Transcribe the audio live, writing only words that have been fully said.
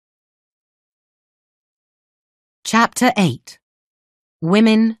Chapter 8.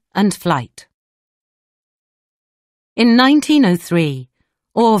 Women and Flight. In 1903,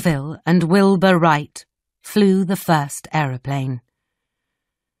 Orville and Wilbur Wright flew the first aeroplane.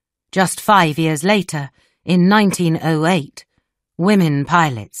 Just 5 years later, in 1908, women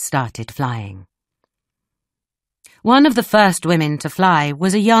pilots started flying. One of the first women to fly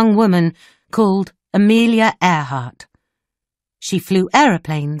was a young woman called Amelia Earhart. She flew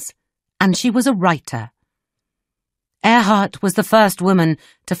aeroplanes, and she was a writer. Earhart was the first woman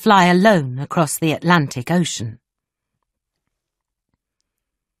to fly alone across the Atlantic Ocean.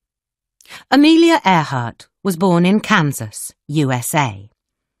 Amelia Earhart was born in Kansas, USA.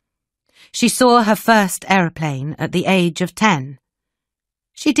 She saw her first aeroplane at the age of 10.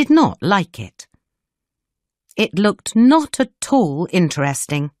 She did not like it. "It looked not at all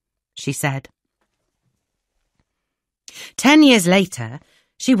interesting," she said. 10 years later,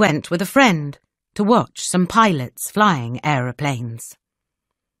 she went with a friend to watch some pilots flying aeroplanes.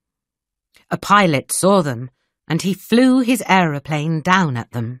 A pilot saw them, and he flew his aeroplane down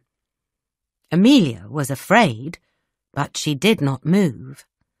at them. Amelia was afraid, but she did not move.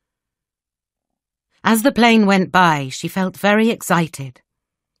 As the plane went by, she felt very excited.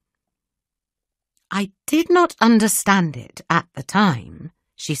 "I did not understand it at the time,"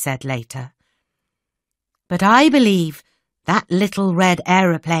 she said later, "but I believe that little red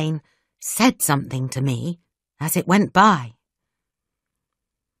aeroplane said something to me as it went by."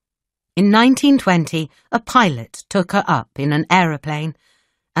 In 1920, a pilot took her up in an aeroplane,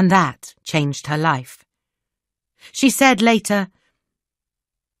 and that changed her life. She said later,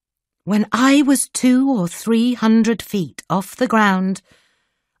 "When I was 200 or 300 feet off the ground,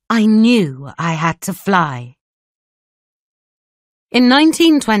 I knew I had to fly." In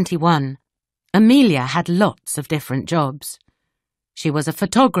 1921, Amelia had lots of different jobs. She was a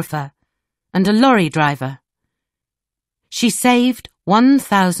photographer and a lorry driver. She saved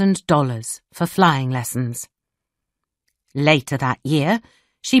 $1,000 for flying lessons. Later that year,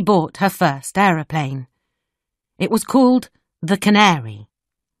 she bought her first aeroplane. It was called the Canary.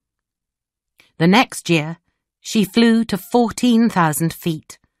 The next year, she flew to 14,000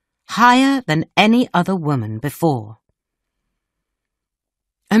 feet, higher than any other woman before.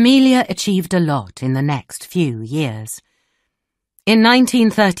 Amelia achieved a lot in the next few years. In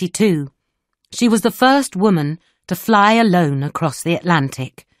 1932, she was the first woman to fly alone across the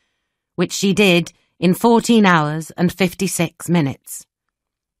Atlantic, which she did in 14 hours and 56 minutes.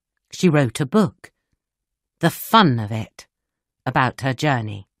 She wrote a book, The Fun of It, about her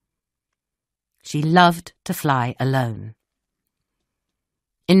journey. She loved to fly alone.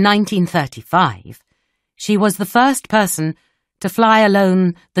 In 1935, she was the first person to fly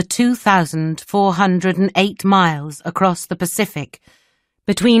alone the 2,408 miles across the Pacific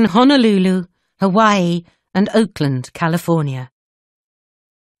between Honolulu, Hawaii, and Oakland, California.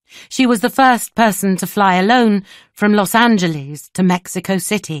 She was the first person to fly alone from Los Angeles to Mexico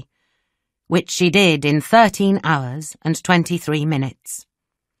City, which she did in 13 hours and 23 minutes.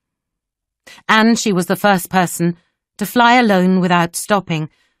 And she was the first person to fly alone without stopping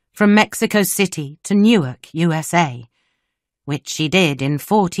from Mexico City to Newark, USA, which she did in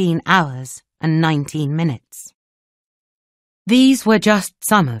 14 hours and 19 minutes. These were just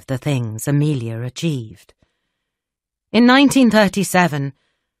some of the things Amelia achieved. In 1937,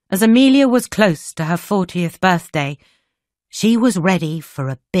 as Amelia was close to her 40th birthday, she was ready for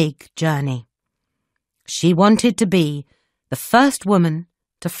a big journey. She wanted to be the first woman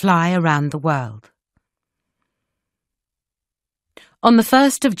to fly around the world. On the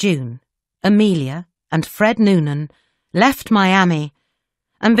 1st of June, Amelia and Fred Noonan left Miami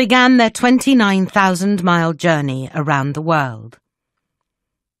and began their 29,000-mile journey around the world.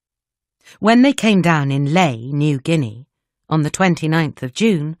 When they came down in Lae, New Guinea, on the 29th of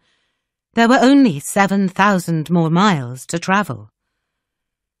June, there were only 7,000 more miles to travel.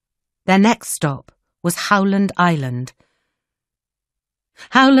 Their next stop was Howland Island.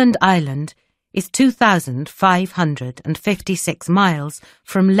 Howland Island is 2,556 miles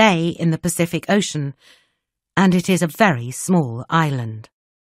from Lae in the Pacific Ocean, and it is a very small island.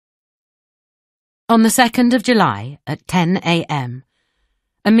 On the 2nd of July at 10 a.m.,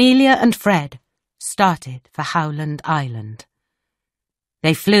 Amelia and Fred started for Howland Island.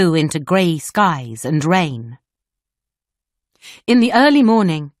 They flew into grey skies and rain. In the early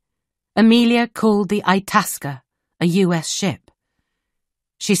morning, Amelia called the Itasca a U.S. ship.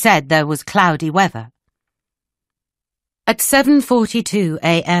 She said there was cloudy weather. At 7:42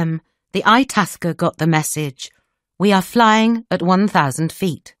 a.m., the Itasca got the message, "We are flying at 1,000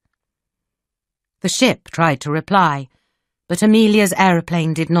 feet." The ship tried to reply, but Amelia's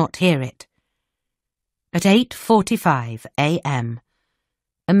aeroplane did not hear it. At 8:45 a.m.,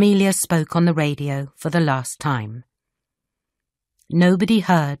 Amelia spoke on the radio for the last time. Nobody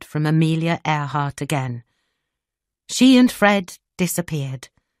heard from Amelia Earhart again. She and Fred disappeared.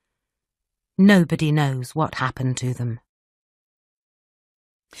 Nobody knows what happened to them.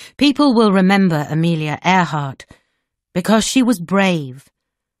 People will remember Amelia Earhart because she was brave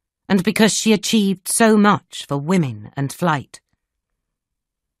and because she achieved so much for women and flight.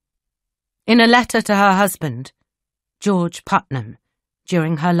 In a letter to her husband, George Putnam,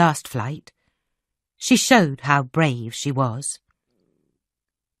 during her last flight, she showed how brave she was.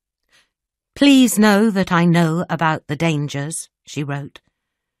 "Please know that I know about the dangers," she wrote.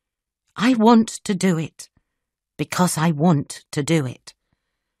 "I want to do it because I want to do it.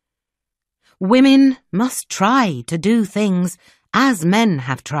 Women must try to do things as men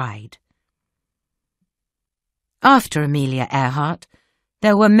have tried." After Amelia Earhart,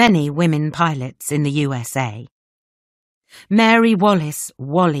 there were many women pilots in the USA. Mary Wallace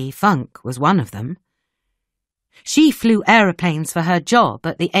 "Wally" Funk was one of them. She flew aeroplanes for her job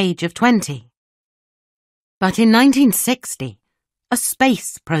at the age of 20. But in 1960, a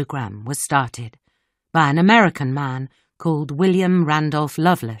space program was started by an American man called William Randolph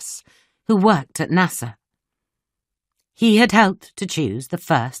Lovelace, who worked at NASA. He had helped to choose the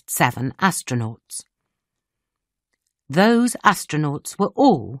first 7 astronauts. Those astronauts were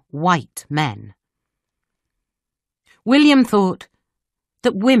all white men. William thought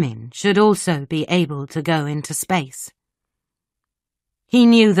that women should also be able to go into space. He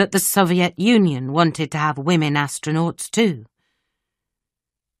knew that the Soviet Union wanted to have women astronauts too.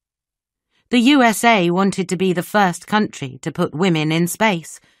 The USA wanted to be the first country to put women in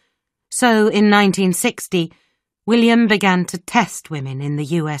space, so in 1960, William began to test women in the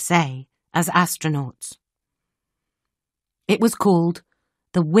USA as astronauts. It was called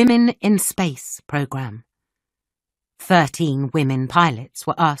the Women in Space program. 13 women pilots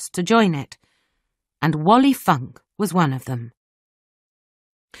were asked to join it, and Wally Funk was one of them.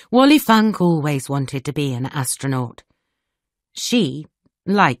 Wally Funk always wanted to be an astronaut. She,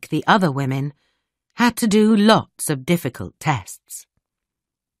 like the other women, had to do lots of difficult tests.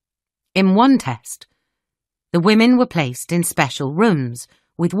 In one test, the women were placed in special rooms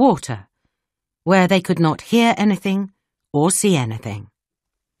with water, where they could not hear anything or see anything.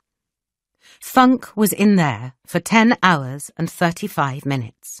 Funk was in there for 10 hours and 35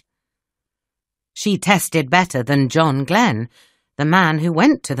 minutes. She tested better than John Glenn, the man who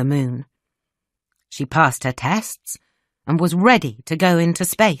went to the moon. She passed her tests and was ready to go into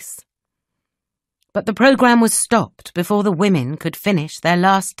space. But the program was stopped before the women could finish their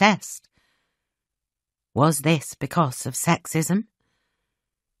last test. Was this because of sexism?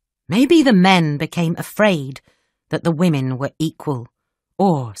 Maybe the men became afraid that the women were equal,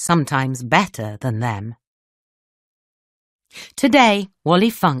 or sometimes better than them. Today, Wally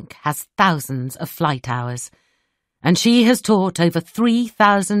Funk has thousands of flight hours, and she has taught over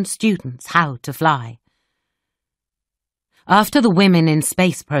 3,000 students how to fly. After the Women in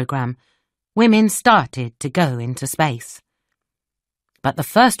Space program, women started to go into space. But the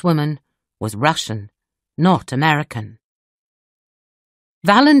first woman was Russian, not American.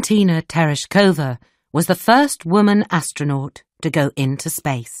 Valentina Tereshkova was the first woman astronaut to go into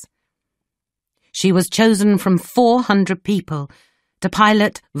space. She was chosen from 400 people to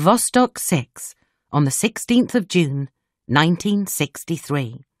pilot Vostok 6 on the 16th of June,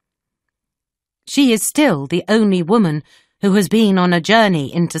 1963. She is still the only woman who has been on a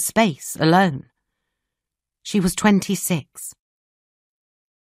journey into space alone. She was 26.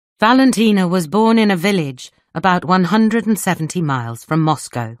 Valentina was born in a village about 170 miles from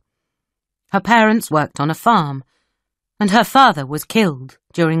Moscow. Her parents worked on a farm, and her father was killed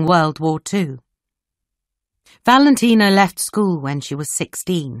during World War II. Valentina left school when she was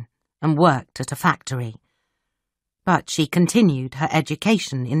 16 and worked at a factory, but she continued her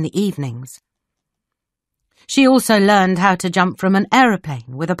education in the evenings. She also learned how to jump from an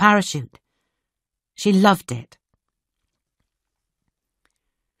aeroplane with a parachute. She loved it.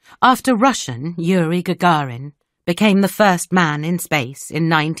 After Russian Yuri Gagarin became the first man in space in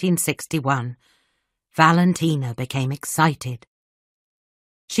 1961, Valentina became excited.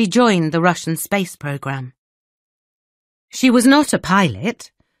 She joined the Russian space program. She was not a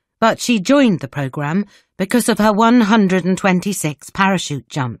pilot, but she joined the program because of her 126 parachute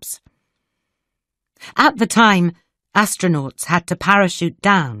jumps. At the time, astronauts had to parachute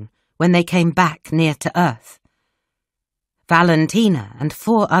down when they came back near to Earth. Valentina and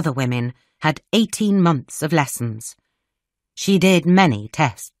 4 other women had 18 months of lessons. She did many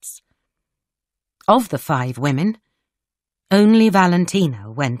tests. Of the 5 women, only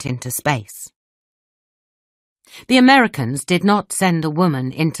Valentina went into space. The Americans did not send a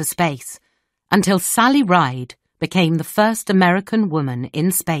woman into space until Sally Ride became the first American woman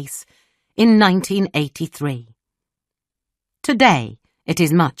in space in 1983. Today, it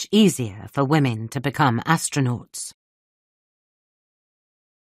is much easier for women to become astronauts.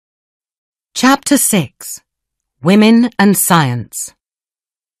 Chapter 6. Women and Science.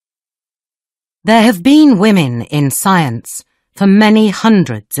 There have been women in science for many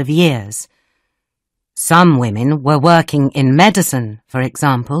hundreds of years. Some women were working in medicine, for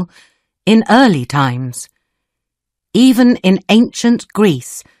example, in early times. Even in ancient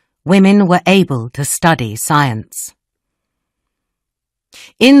Greece, women were able to study science.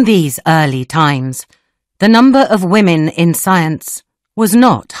 In these early times, the number of women in science was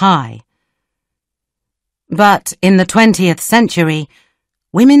not high. But in the 20th century,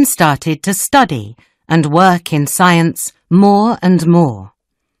 women started to study and work in science more and more.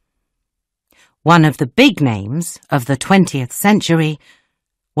 One of the big names of the 20th century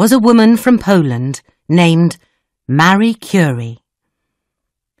was a woman from Poland named Marie Curie.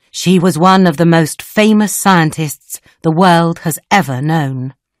 She was one of the most famous scientists the world has ever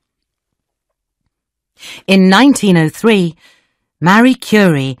known. In 1903, Marie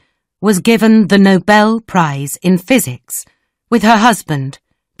Curie was given the Nobel Prize in Physics with her husband,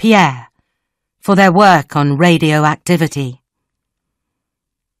 Pierre, for their work on radioactivity.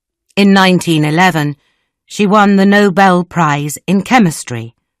 In 1911, she won the Nobel Prize in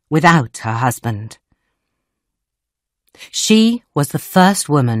Chemistry without her husband. She was the first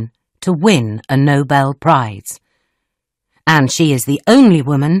woman to win a Nobel Prize, and she is the only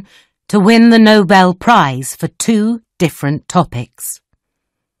woman to win the Nobel Prize for 2 different topics.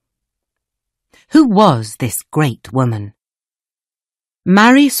 Who was this great woman?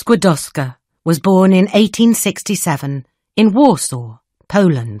 Marie Skłodowska was born in 1867 in Warsaw,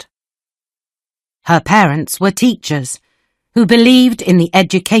 Poland. Her parents were teachers who believed in the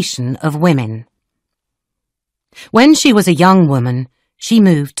education of women. When she was a young woman, she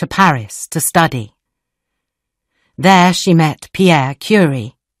moved to Paris to study. There she met Pierre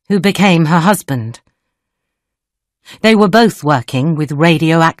Curie, who became her husband. They were both working with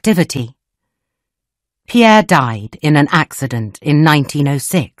radioactivity. Pierre died in an accident in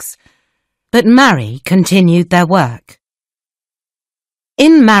 1906, but Marie continued their work.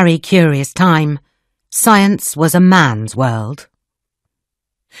 In Marie Curie's time, science was a man's world.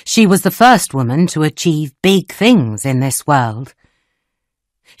 She was the first woman to achieve big things in this world.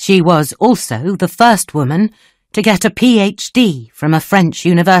 She was also the first woman to get a PhD from a French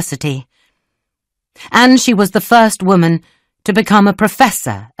university. And she was the first woman to become a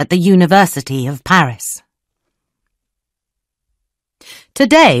professor at the University of Paris.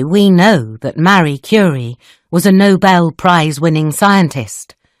 Today we know that Marie Curie was a Nobel Prize-winning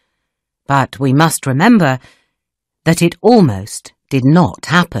scientist, but we must remember that it almost did not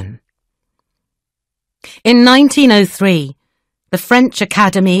happen. In 1903, the French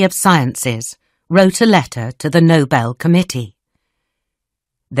Academy of Sciences wrote a letter to the Nobel Committee.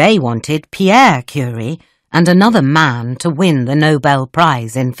 They wanted Pierre Curie and another man to win the Nobel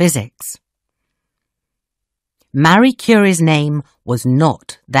Prize in Physics. Marie Curie's name was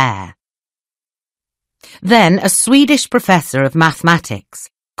not there. Then a Swedish professor of mathematics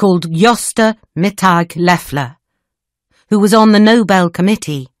called Gösta Mittag Leffler, who was on the Nobel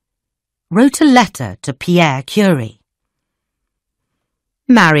Committee, wrote a letter to Pierre Curie.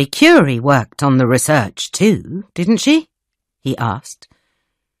 Marie Curie worked on the research too, didn't she? He asked.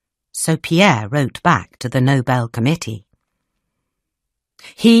 So Pierre wrote back to the Nobel Committee.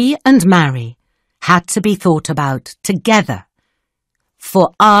 He and Marie had to be thought about together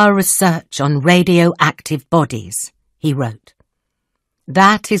for our research on radioactive bodies, he wrote.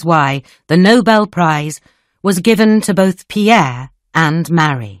 That is why the Nobel Prize was given to both Pierre and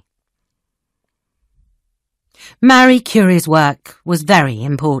Marie. Marie Curie's work was very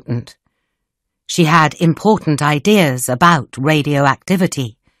important. She had important ideas about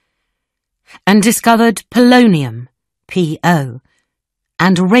radioactivity and discovered polonium, P-O,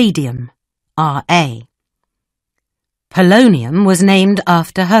 and radium, R-A. Polonium was named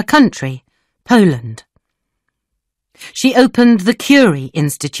after her country, Poland. She opened the Curie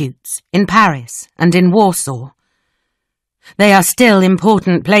Institutes in Paris and in Warsaw. They are still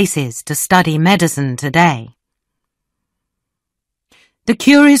important places to study medicine today. The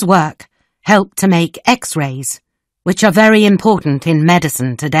Curie's work helped to make X-rays, which are very important in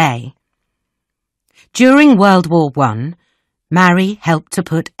medicine today. During World War I, Marie helped to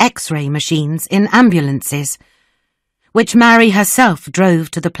put X-ray machines in ambulances, which Marie herself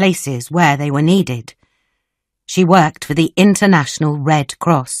drove to the places where they were needed. She worked for the International Red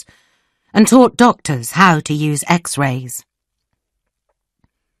Cross and taught doctors how to use X-rays.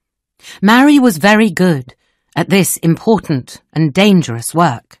 Marie was very good at this important and dangerous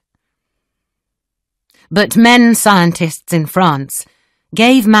work. But men scientists in France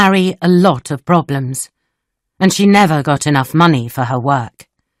gave Marie a lot of problems, and she never got enough money for her work.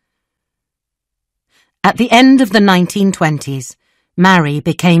 At the end of the 1920s, Marie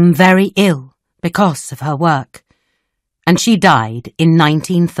became very ill because of her work, and she died in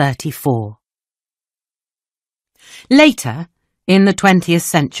 1934. Later, in the 20th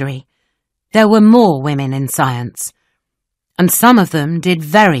century, there were more women in science, and some of them did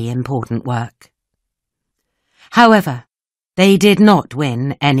very important work. However, they did not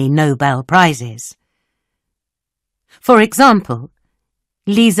win any Nobel Prizes. For example,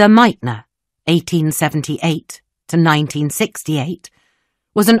 Lise Meitner, 1878 to 1968,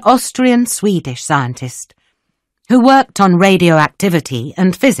 was an Austrian-Swedish scientist who worked on radioactivity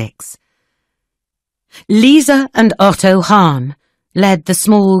and physics. Lise and Otto Hahn led the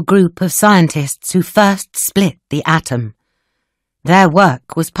small group of scientists who first split the atom. Their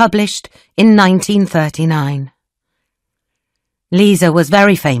work was published in 1939. Lise was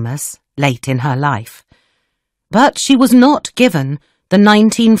very famous late in her life, but she was not given the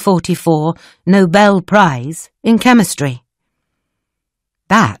 1944 Nobel Prize in Chemistry.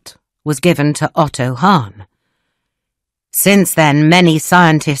 That was given to Otto Hahn. Since then, many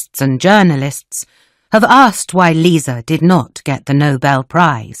scientists and journalists have asked why Lise did not get the Nobel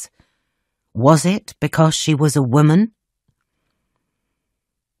Prize. Was it because she was a woman?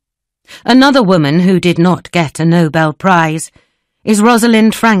 Another woman who did not get a Nobel Prize is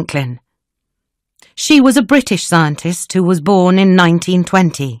Rosalind Franklin. She was a British scientist who was born in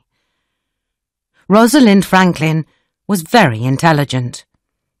 1920. Rosalind Franklin was very intelligent,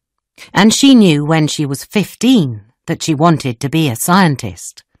 and she knew when she was 15 that she wanted to be a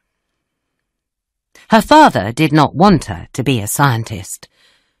scientist. Her father did not want her to be a scientist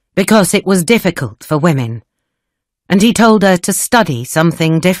because it was difficult for women, and he told her to study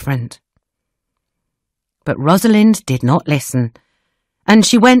something different. But Rosalind did not listen, and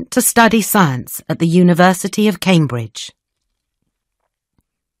she went to study science at the University of Cambridge.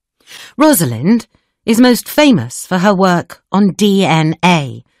 Rosalind is most famous for her work on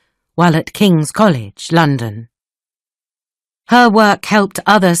DNA while at King's College, London. Her work helped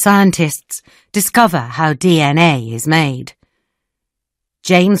other scientists discover how DNA is made.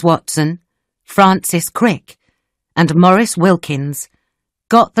 James Watson, Francis Crick, and Maurice Wilkins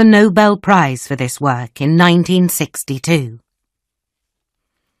got the Nobel Prize for this work in 1962.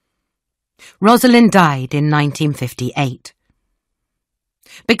 Rosalind died in 1958.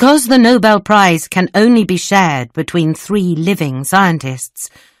 Because the Nobel Prize can only be shared between 3 living scientists,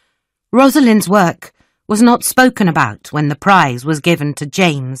 Rosalind's work was not spoken about when the prize was given to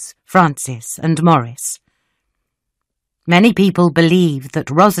James, Francis, and Maurice. Many people believe that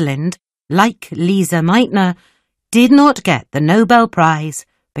Rosalind, like Lise Meitner, did not get the Nobel Prize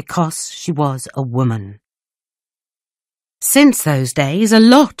because she was a woman. Since those days, a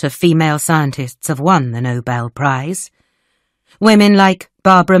lot of female scientists have won the Nobel Prize. Women like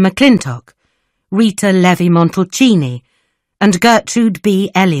Barbara McClintock, Rita Levi-Montalcini, and Gertrude B.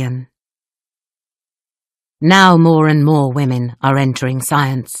 Elion. Now more and more women are entering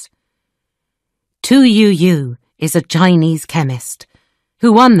science. Tu Youyou is a Chinese chemist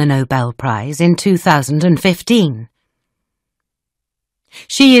who won the Nobel Prize in 2015.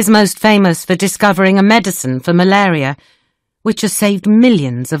 She is most famous for discovering a medicine for malaria, which has saved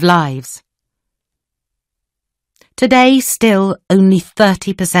millions of lives. Today, still only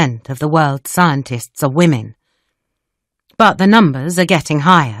 30% of the world's scientists are women, but the numbers are getting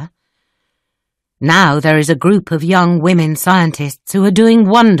higher. Now there is a group of young women scientists who are doing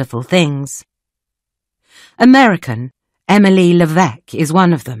wonderful things. American Emily Levesque is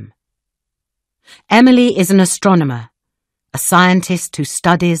one of them. Emily is an astronomer, a scientist who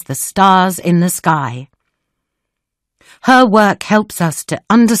studies the stars in the sky. Her work helps us to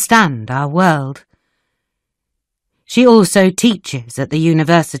understand our world. She also teaches at the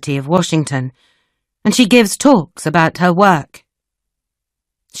University of Washington, and she gives talks about her work.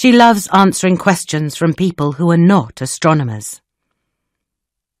 She loves answering questions from people who are not astronomers.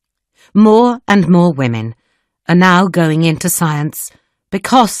 More and more women are now going into science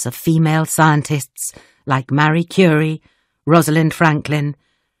because of female scientists like Marie Curie, Rosalind Franklin,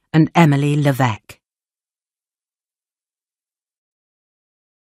 and Emily Levesque.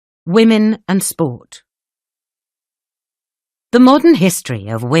 Women and sport. The modern history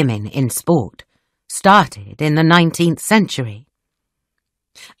of women in sport started in the 19th century.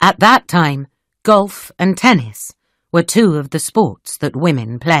 At that time, golf and tennis were 2 of the sports that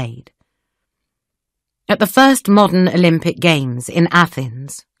women played. At the first modern Olympic Games in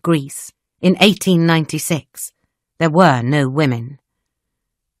Athens, Greece, in 1896, there were no women.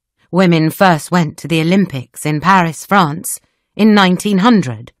 Women first went to the Olympics in Paris, France, in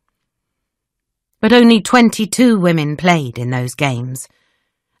 1900. But only 22 women played in those games,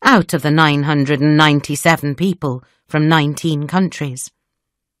 out of the 997 people from 19 countries.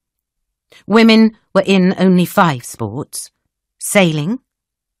 Women were in only 5 sports: sailing,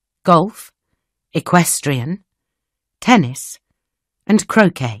 golf, equestrian, tennis, and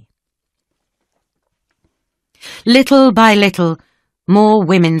croquet. Little by little, more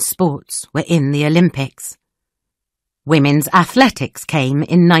women's sports were in the Olympics. Women's athletics came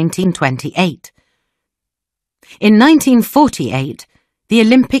in 1928. In 1948, the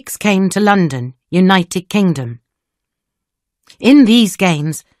Olympics came to London, United Kingdom. In these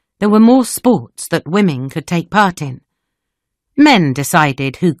games, there were more sports that women could take part in. Men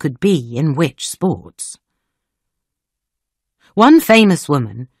decided who could be in which sports. One famous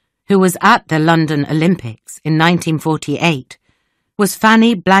woman, who was at the London Olympics in 1948, was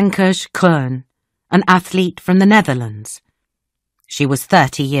Fanny Blankers-Koen, an athlete from the Netherlands. She was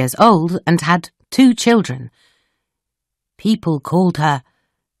 30 years old and had 2 children. People called her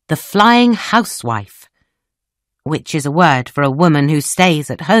the Flying Housewife, which is a word for a woman who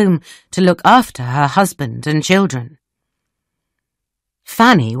stays at home to look after her husband and children.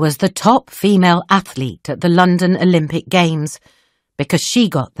 Fanny was the top female athlete at the London Olympic Games because she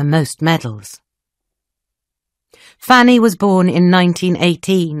got the most medals. Fanny was born in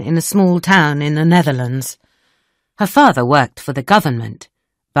 1918 in a small town in the Netherlands. Her father worked for the government,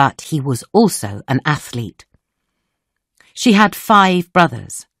 but he was also an athlete. She had 5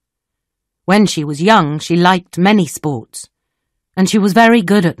 brothers. When she was young, she liked many sports, and she was very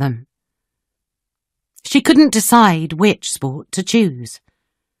good at them. She couldn't decide which sport to choose.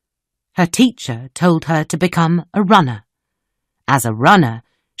 Her teacher told her to become a runner. As a runner,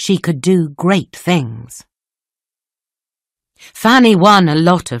 she could do great things. Fanny won a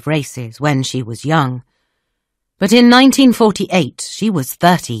lot of races when she was young, but in 1948 she was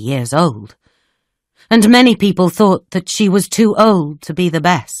 30 years old, and many people thought that she was too old to be the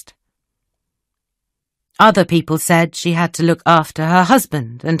best. Other people said she had to look after her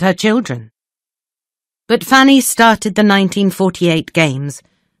husband and her children. But Fanny started the 1948 Games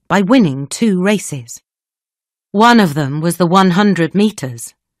by winning 2 races. One of them was the 100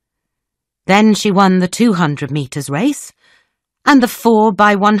 metres. Then she won the 200 metres race and the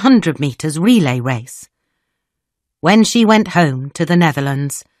 4x100 metres relay race. When she went home to the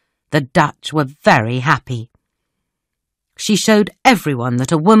Netherlands, the Dutch were very happy. She showed everyone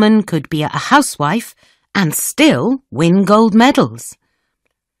that a woman could be a housewife and still win gold medals.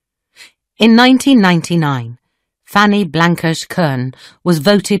 In 1999, Fanny Blankers-Koen was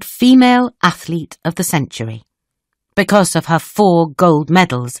voted Female Athlete of the Century because of her 4 gold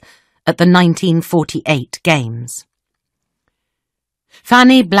medals at the 1948 Games.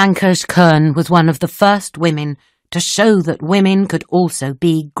 Fanny Blankers-Koen was one of the first women to show that women could also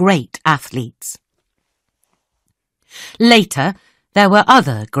be great athletes. Later, there were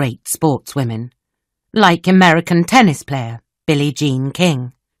other great sportswomen, like American tennis player Billie Jean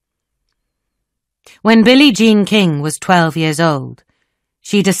King. When Billie Jean King was 12 years old,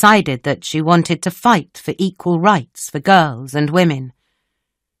 she decided that she wanted to fight for equal rights for girls and women,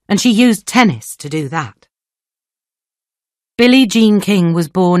 and she used tennis to do that. Billie Jean King was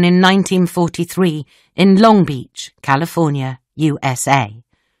born in 1943 in Long Beach, California, USA.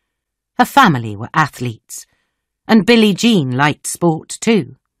 Her family were athletes, and Billie Jean liked sport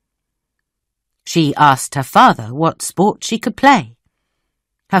too. She asked her father what sport she could play.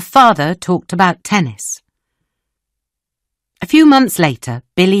 Her father talked about tennis. A few months later,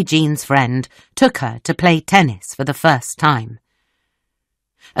 Billie Jean's friend took her to play tennis for the first time.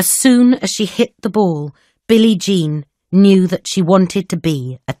 As soon as she hit the ball, Billie Jean knew that she wanted to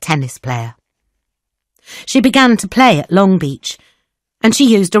be a tennis player. She began to play at Long Beach, and she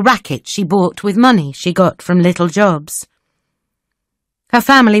used a racket she bought with money she got from little jobs. Her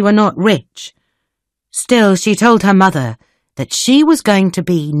family were not rich. Still, she told her mother that she was going to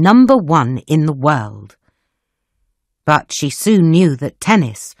be number 1 in the world. But she soon knew that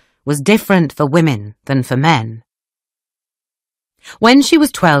tennis was different for women than for men. When she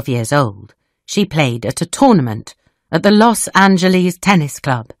was 12 years old, she played at a tournament at the Los Angeles Tennis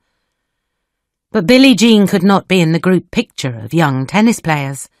Club. But Billie Jean could not be in the group picture of young tennis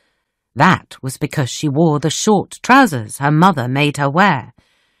players. That was because she wore the short trousers her mother made her wear.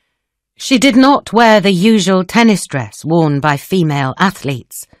 She did not wear the usual tennis dress worn by female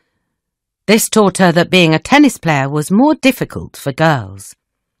athletes. This taught her that being a tennis player was more difficult for girls.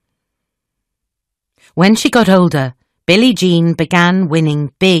 When she got older, Billie Jean began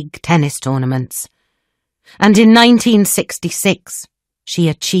winning big tennis tournaments. And in 1966, she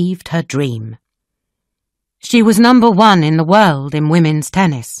achieved her dream. She was #1 in the world in women's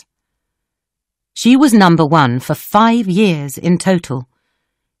tennis. She was #1 for 5 years in total,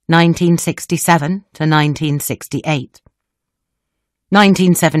 1967 to 1968,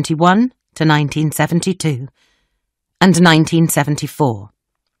 1971 to 1972, and 1974.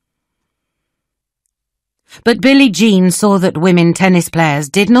 But Billie Jean saw that women tennis players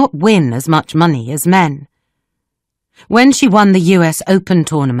did not win as much money as men. When she won the US Open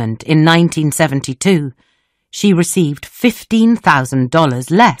tournament in 1972, she received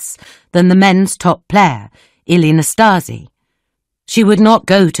 $15,000 less than the men's top player, Ilie Nastase. She would not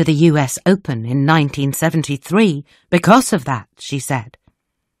go to the US Open in 1973 because of that, she said.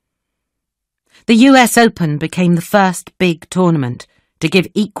 The US Open became the first big tournament to give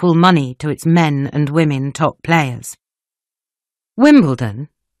equal money to its men and women top players. Wimbledon,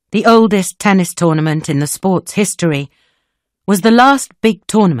 the oldest tennis tournament in the sport's history, was the last big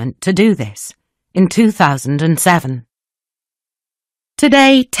tournament to do this, in 2007.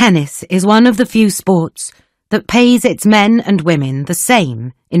 Today, tennis is one of the few sports that pays its men and women the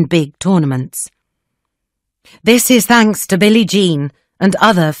same in big tournaments. This is thanks to Billie Jean and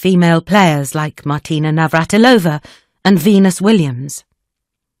other female players like Martina Navratilova and Venus Williams.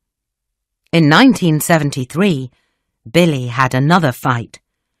 In 1973, Billie had another fight.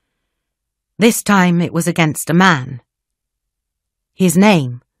 This time it was against a man. His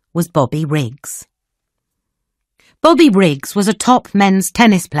name was Bobby Riggs. Bobby Riggs was a top men's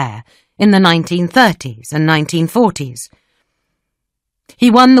tennis player in the 1930s and 1940s.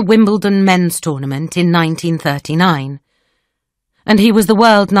 He won the Wimbledon men's tournament in 1939, and he was the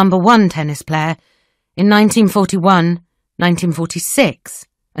world #1 tennis player in 1941, 1946,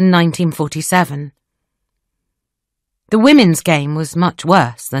 and 1947. The women's game was much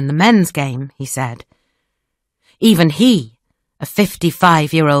worse than the men's game, he said. Even he, a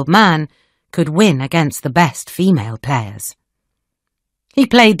 55-year-old man, could win against the best female players. He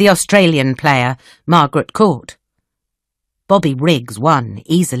played the Australian player Margaret Court. Bobby Riggs won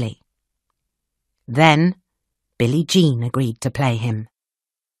easily. Then Billie Jean agreed to play him.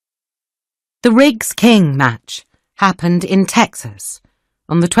 The Riggs-King match happened in Texas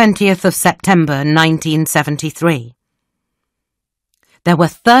on the 20th of September 1973. There were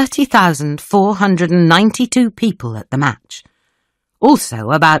 30,492 people at the match. Also,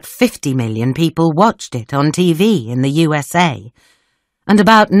 about 50 million people watched it on TV in the USA, and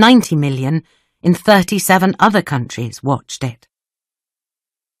about 90 million in 37 other countries watched it.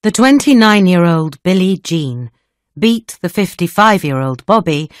 The 29-year-old Billie Jean beat the 55-year-old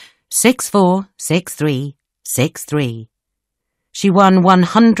Bobby 6-4, 6-3, 6-3. She won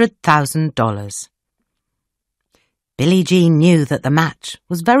 $100,000. Billie Jean knew that the match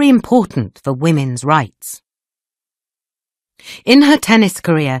was very important for women's rights. In her tennis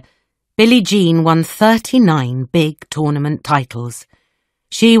career, Billie Jean won 39 big tournament titles.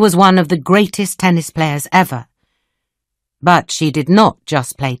 She was one of the greatest tennis players ever. But she did not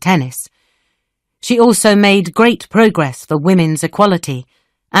just play tennis. She also made great progress for women's equality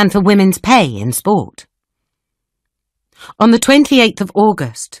and for women's pay in sport. On the 28th of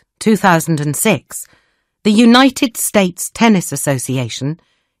August, 2006, the United States Tennis Association,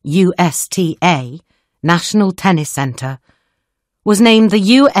 USTA, National Tennis Center, was named the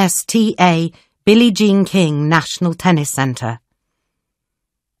USTA Billie Jean King National Tennis Center.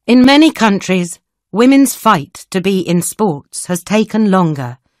 In many countries, women's fight to be in sports has taken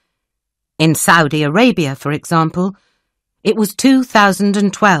longer. In Saudi Arabia, for example, it was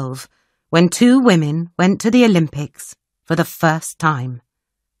 2012 when 2 women went to the Olympics for the first time.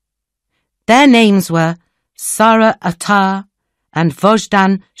 Their names were Sara Attar and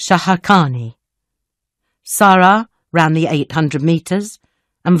Vojdan Shaharkhani. Sara ran the 800 metres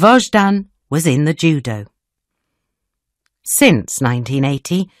and Vojdan was in the judo. Since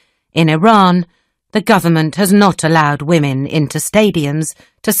 1980, in Iran, the government has not allowed women into stadiums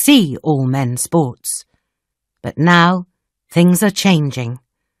to see all men's sports. But now, things are changing.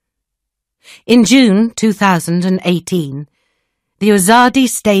 In June 2018, the Azadi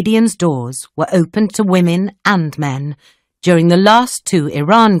Stadium's doors were opened to women and men during the last 2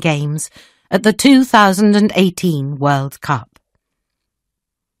 Iran Games at the 2018 World Cup.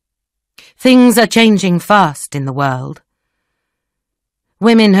 Things are changing fast in the world.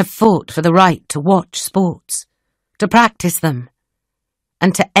 Women have fought for the right to watch sports, to practice them,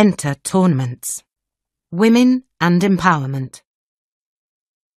 and to enter tournaments. Women and empowerment.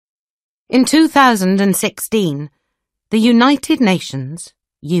 In 2016, the United Nations,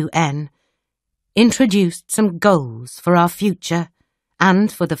 UN, introduced some goals for our future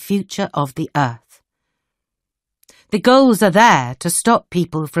and for the future of the earth. The goals are there to stop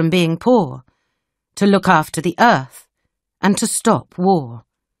people from being poor, to look after the earth, and to stop war.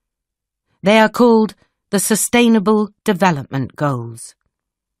 They are called the Sustainable Development Goals.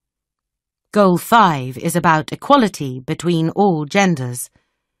 Goal 5 is about equality between all genders.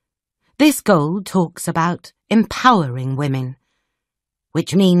 This goal talks about empowering women,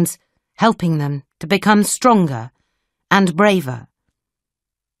 which means helping them to become stronger and braver.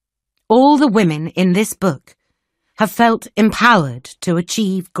 All the women in this book have felt empowered to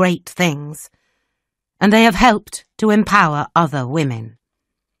achieve great things, and they have helped to empower other women.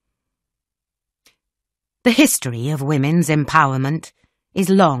 The history of women's empowerment is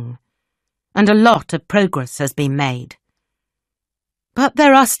long, and a lot of progress has been made. But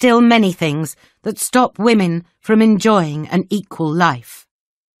there are still many things that stop women from enjoying an equal life.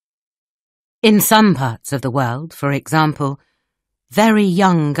 In some parts of the world, for example, very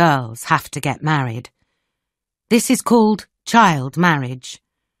young girls have to get married. This is called child marriage.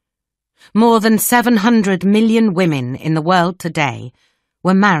 More than 700 million women in the world today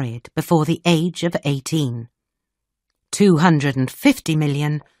were married before the age of 18. 250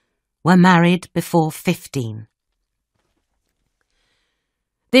 million were married before 15.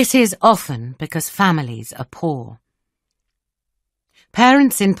 This is often because families are poor.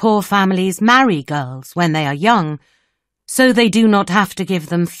 Parents in poor families marry girls when they are young, so they do not have to give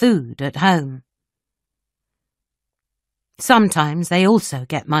them food at home. Sometimes they also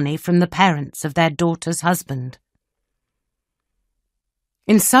get money from the parents of their daughter's husband.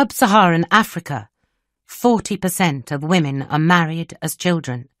 In sub-Saharan Africa, 40% of women are married as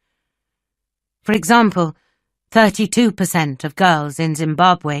children. For example, 32% of girls in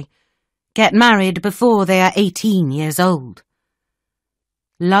Zimbabwe get married before they are 18 years old.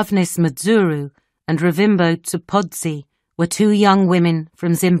 Loveness Madzuru and Revimbo Tsupodzi were two young women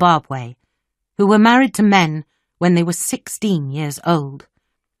from Zimbabwe who were married to men when they were 16 years old.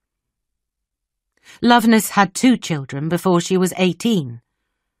 Loveness had 2 children before she was 18.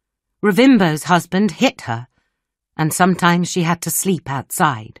 Revimbo's husband hit her, and sometimes she had to sleep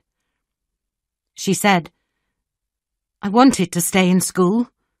outside. She said, "I wanted to stay in school,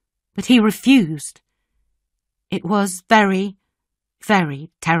 but he refused. It was very,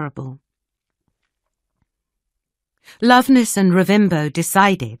 very terrible." Loveness and Revimbo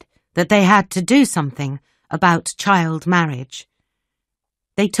decided that they had to do something about child marriage.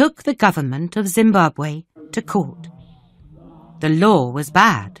 They took the government of Zimbabwe to court. The law was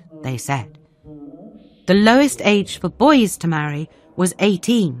bad, they said. The lowest age for boys to marry was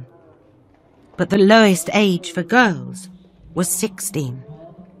 18, but the lowest age for girls was 16.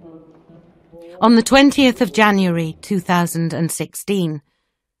 On the 20th of January 2016,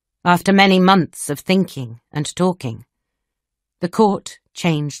 after many months of thinking and talking, the court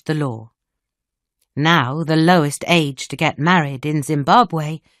changed the law. Now the lowest age to get married in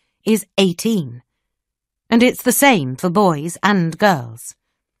Zimbabwe is 18, and it's the same for boys and girls.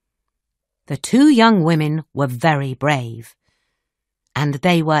 The 2 young women were very brave, and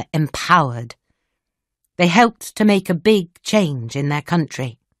they were empowered. They helped to make a big change in their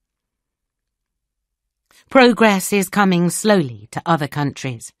country. Progress is coming slowly to other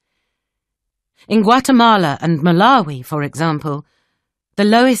countries. In Guatemala and Malawi, for example, the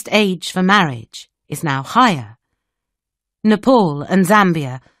lowest age for marriage is now higher. Nepal and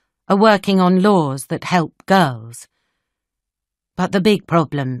Zambia are working on laws that help girls. But the big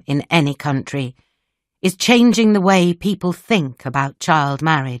problem in any country is changing the way people think about child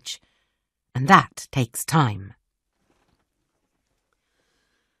marriage, and that takes time.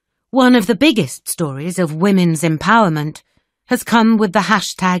 One of the biggest stories of women's empowerment has come with the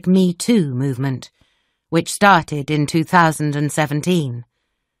 #MeToo movement, which started in 2017.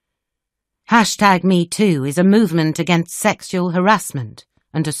 #MeToo is a movement against sexual harassment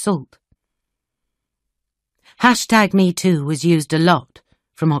and assault. #MeToo was used a lot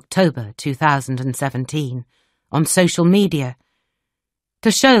from October 2017 on social media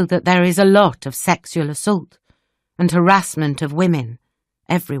to show that there is a lot of sexual assault and harassment of women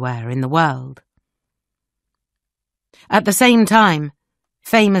everywhere in the world. At the same time,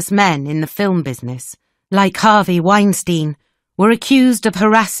 famous men in the film business, like Harvey Weinstein, were accused of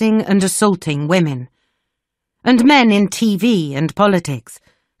harassing and assaulting women, and men in TV and politics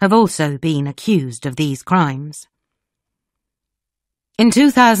have also been accused of these crimes. In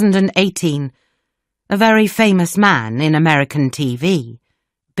 2018, a very famous man in American TV,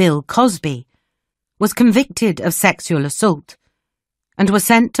 Bill Cosby, was convicted of sexual assault and was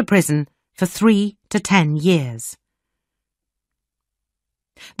sent to prison for 3 to 10 years.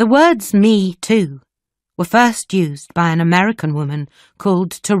 The words "Me Too" were first used by an American woman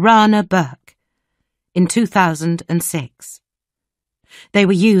called Tarana Burke in 2006. They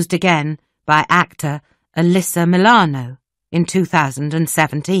were used again by actor Alyssa Milano in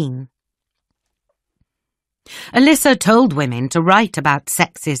 2017. Alyssa told women to write about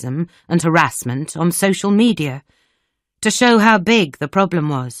sexism and harassment on social media to show how big the problem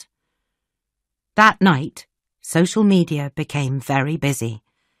was. That night, social media became very busy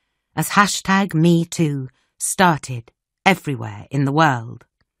as #MeToo started everywhere in the world.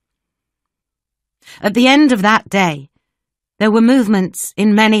 At the end of that day, there were movements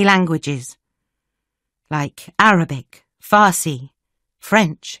in many languages, like Arabic, Farsi,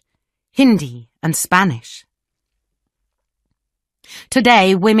 French, Hindi, and Spanish.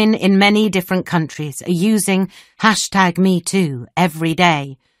 Today, women in many different countries are using #MeToo every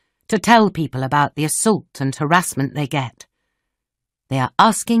day to tell people about the assault and harassment they get. They are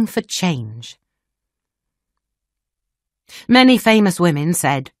asking for change. Many famous women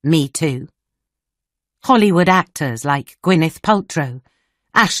said "Me Too." Hollywood actors like Gwyneth Paltrow,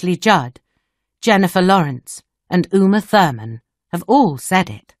 Ashley Judd, Jennifer Lawrence, and Uma Thurman have all said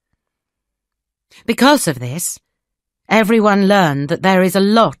it. Because of this, everyone learned that there is a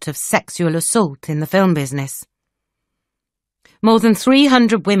lot of sexual assault in the film business. More than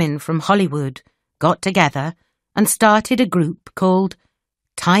 300 women from Hollywood got together and started a group called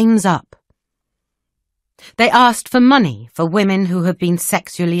Time's Up. They asked for money for women who have been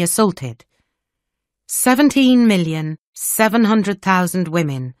sexually assaulted. 17,700,000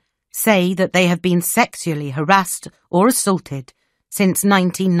 women say that they have been sexually harassed or assaulted since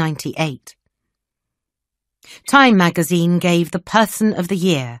 1998. Time magazine gave the Person of the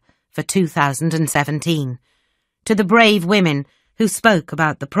Year for 2017 to the brave women who spoke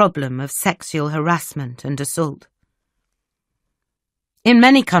about the problem of sexual harassment and assault. In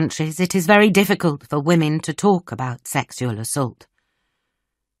many countries, it is very difficult for women to talk about sexual assault.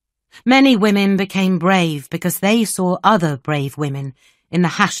 Many women became brave because they saw other brave women in the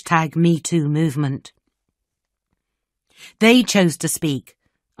 #MeToo movement. They chose to speak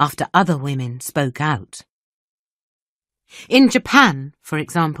after other women spoke out. In Japan, for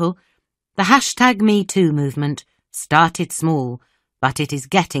example, the #MeToo movement started small, but it is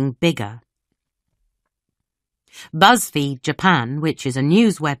getting bigger. BuzzFeed Japan, which is a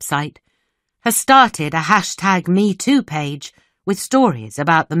news website, has started a #MeToo page with stories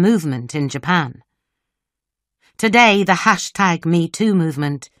about the movement in Japan. Today, the #MeToo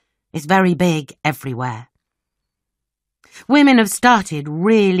movement is very big everywhere. Women have started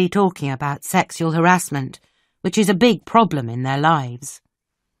really talking about sexual harassment, which is a big problem in their lives.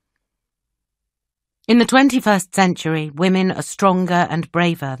 In the 21st century, women are stronger and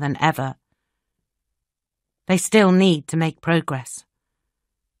braver than ever. They still need to make progress.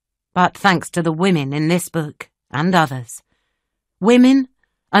 But thanks to the women in this book and others, women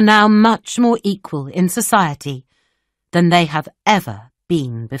are now much more equal in society than they have ever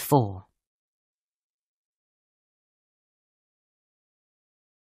been before.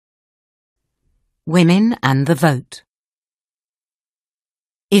 Women and the vote.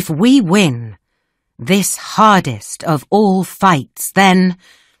 If we win this hardest of all fights, then,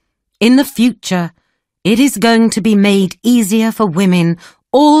 in the future, it is going to be made easier for women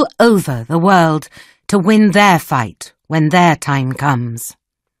all over the world to win their fight when their time comes.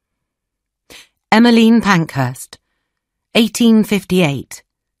 Emmeline Pankhurst, 1858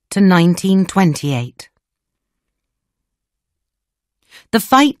 to 1928. The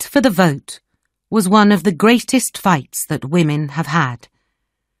fight for the vote was one of the greatest fights that women have had.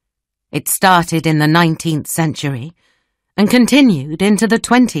 It started in the 19th century and continued into the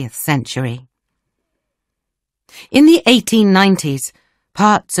 20th century. In the 1890s,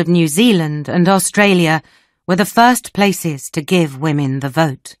 parts of New Zealand and Australia were the first places to give women the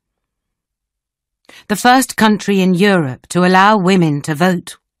vote. The first country in Europe to allow women to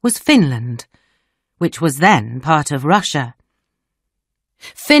vote was Finland, which was then part of Russia.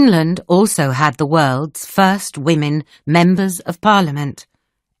 Finland also had the world's first women members of parliament,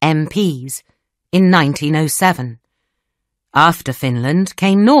 MPs, in 1907. After Finland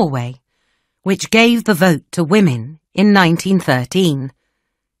came Norway, which gave the vote to women in 1913.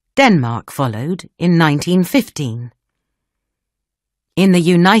 Denmark followed in 1915. In the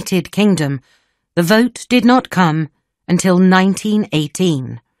United Kingdom, the vote did not come until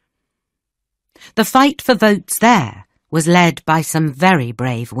 1918. The fight for votes there was led by some very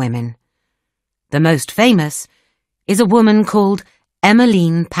brave women. The most famous is a woman called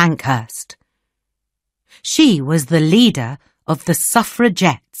Emmeline Pankhurst. She was the leader of the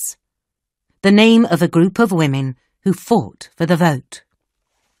suffragettes, the name of a group of women who fought for the vote.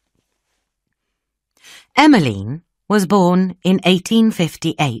 Emmeline was born in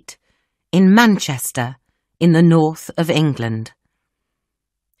 1858 in Manchester, in the north of England.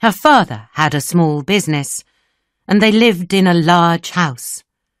 Her father had a small business, and they lived in a large house.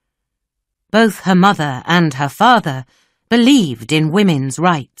 Both her mother and her father believed in women's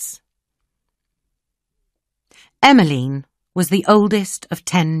rights. Emmeline was the oldest of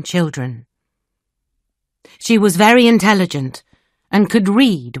 10 children. She was very intelligent and could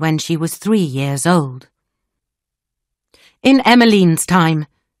read when she was 3 years old. In Emmeline's time,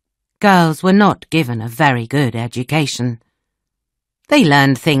 girls were not given a very good education. They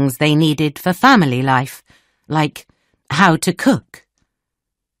learned things they needed for family life, like how to cook.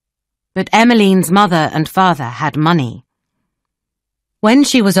 But Emmeline's mother and father had money. When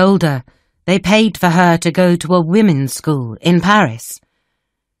she was older, they paid for her to go to a women's school in Paris.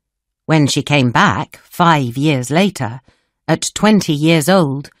 When she came back 5 years later, at 20 years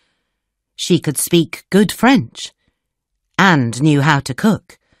old, she could speak good French and knew how to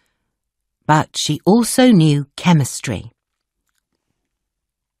cook. But she also knew chemistry.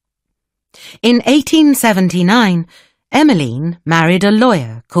 In 1879, Emmeline married a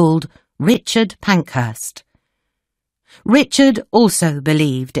lawyer called Richard Pankhurst. Richard also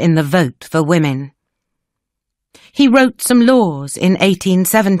believed in the vote for women. He wrote some laws in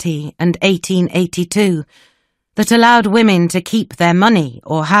 1870 and 1882 that allowed women to keep their money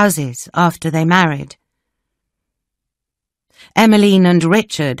or houses after they married. Emmeline and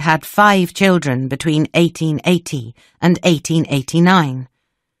Richard had 5 children between 1880 and 1889.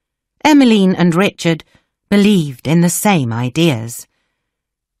 Emmeline and Richard believed in the same ideas.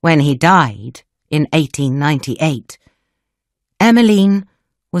 When he died in 1898, Emmeline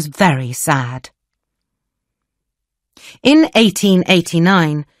was very sad. In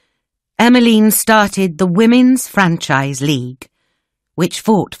 1889, Emmeline started the Women's Franchise League, which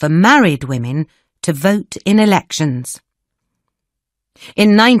fought for married women to vote in elections.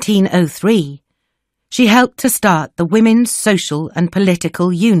 In 1903, she helped to start the Women's Social and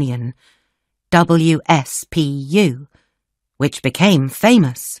Political Union, WSPU, which became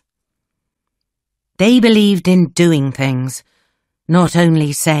famous. They believed in doing things, not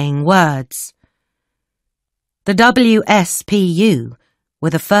only saying words. The WSPU were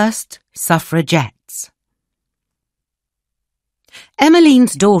the first suffragettes.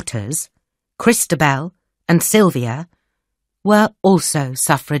 Emmeline's daughters, Christabel and Sylvia, were also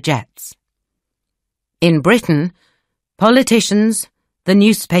suffragettes. In Britain, politicians, the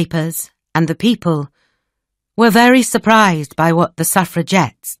newspapers, and the people were very surprised by what the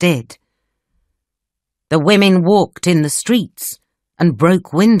suffragettes did. The women walked in the streets and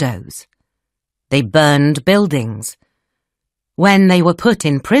broke windows. They burned buildings. When they were put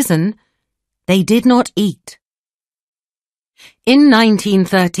in prison, they did not eat. In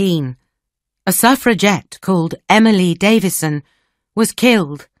 1913, a suffragette called Emily Davison was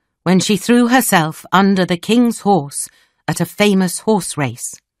killed when she threw herself under the king's horse at a famous horse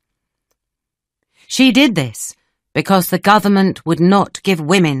race. She did this because the government would not give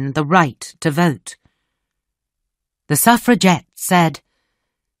women the right to vote. The suffragette said,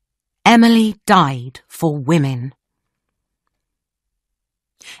 "Emily died for women."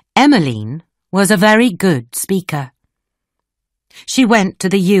 Emmeline was a very good speaker. She went to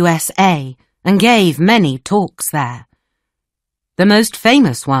the USA and gave many talks there. The most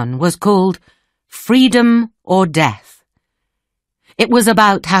famous one was called Freedom or Death. It was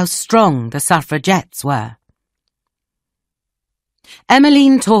about how strong the suffragettes were.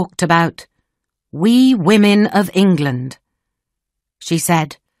 Emmeline talked about "We women of England." She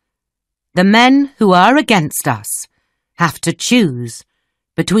said, "The men who are against us have to choose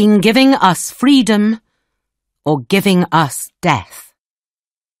between giving us freedom or giving us death."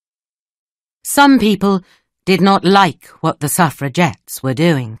 Some people did not like what the suffragettes were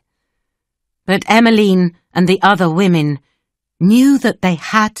doing, but Emmeline and the other women knew that they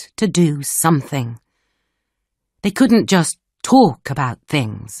had to do something. They couldn't just talk about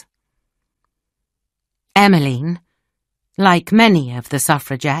things. Emmeline, like many of the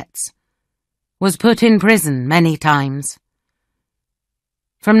suffragettes, was put in prison many times.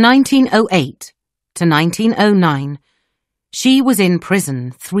 From 1908 to 1909, she was in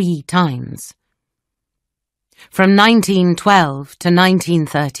prison 3 times. From 1912 to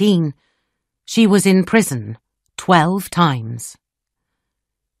 1913, she was in prison 12 times.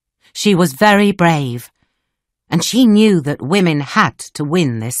 She was very brave, and she knew that women had to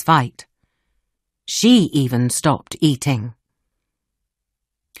win this fight. She even stopped eating.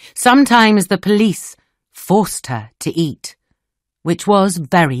 Sometimes the police forced her to eat, which was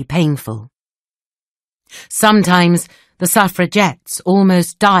very painful. Sometimes the suffragettes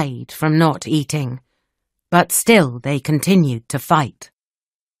almost died from not eating, but still they continued to fight.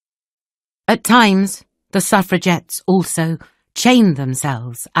 At times, the suffragettes also chained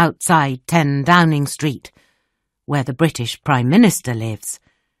themselves outside 10 Downing Street, where the British Prime Minister lives,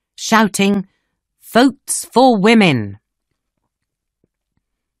 shouting, "Votes for women!"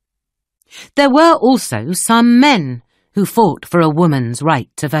 There were also some men who fought for a woman's right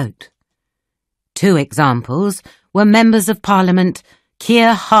to vote. 2 examples were Members of Parliament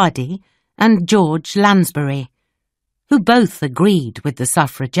Keir Hardie and George Lansbury, who both agreed with the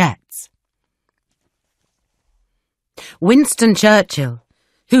suffragettes. Winston Churchill,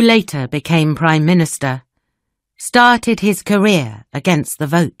 who later became Prime Minister, started his career against the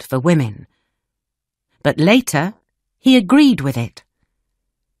vote for women. But later, he agreed with it.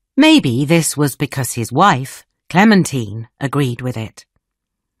 Maybe this was because his wife, Clementine, agreed with it.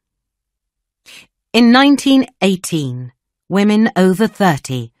 In 1918, women over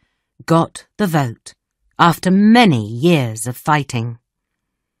 30 got the vote after many years of fighting.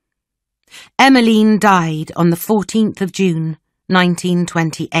 Emmeline died on the 14th of June,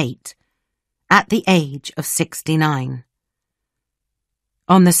 1928, at the age of 69.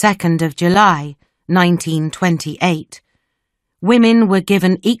 On the 2nd of July, 1928, women were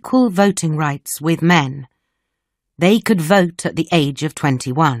given equal voting rights with men. They could vote at the age of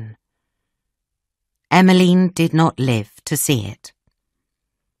 21. Emmeline did not live to see it.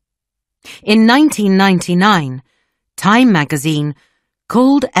 In 1999, Time magazine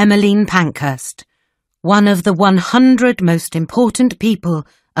called Emmeline Pankhurst one of the 100 most important people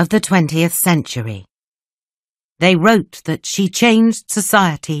of the 20th century. They wrote that she changed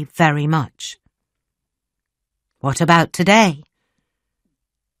society very much. What about today?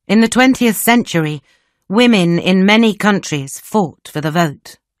 In the 20th century, women in many countries fought for the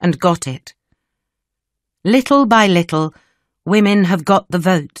vote and got it. Little by little, women have got the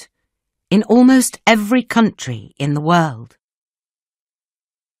vote in almost every country in the world.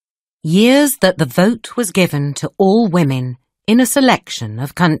 Years that the vote was given to all women in a selection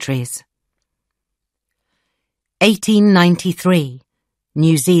of countries. 1893,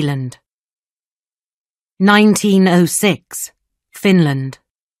 New Zealand. 1906, Finland.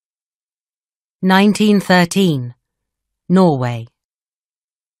 1913, Norway.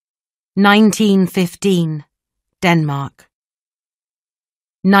 1915, Denmark.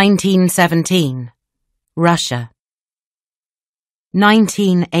 1917, Russia.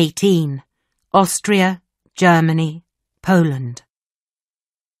 1918, Austria, Germany, Poland.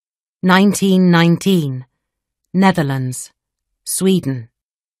 1919, Netherlands, Sweden.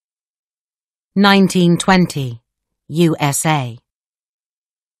 1920, USA.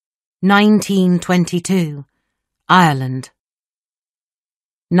 1922, Ireland.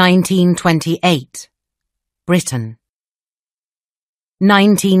 1928, Britain.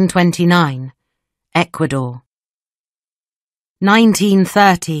 1929, Ecuador.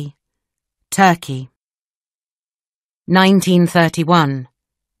 1930, Turkey. 1931,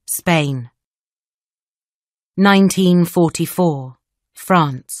 Spain. 1944,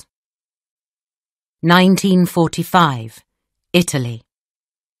 France. 1945, Italy.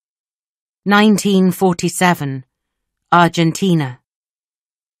 1947, Argentina.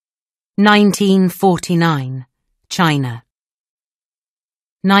 1949, China.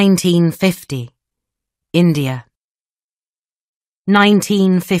 1950, India.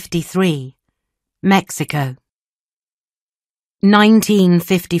 1953, Mexico.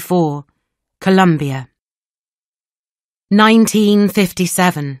 1954, Colombia.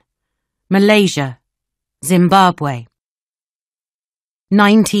 1957, Malaysia, Zimbabwe.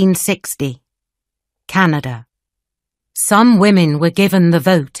 1960, Canada. Some women were given the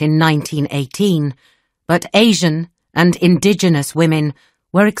vote in 1918, but Asian and indigenous women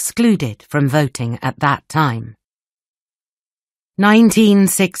were excluded from voting at that time.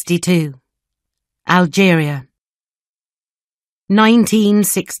 1962, Algeria.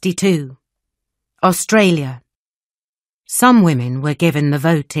 1962, Australia. Some women were given the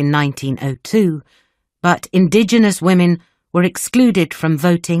vote in 1902, but indigenous women were excluded from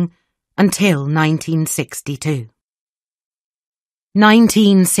voting until 1962.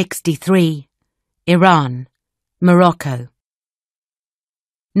 1963, Iran, Morocco.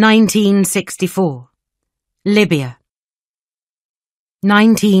 1964, Libya.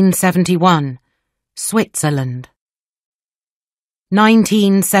 1971, Switzerland.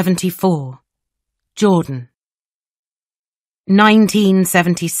 1974, Jordan.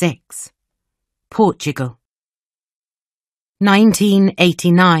 1976, Portugal.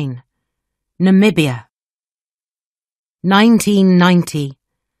 1989, Namibia. 1990,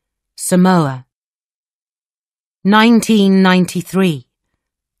 Samoa. 1993,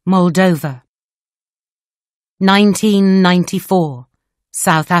 Moldova. 1994,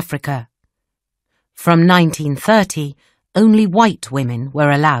 South Africa. From 1930, only white women were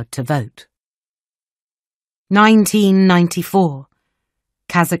allowed to vote. 1994,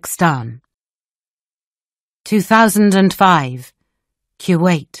 Kazakhstan. 2005,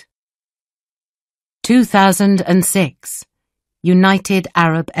 Kuwait. 2006, United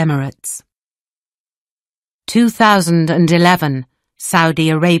Arab Emirates. 2011, Saudi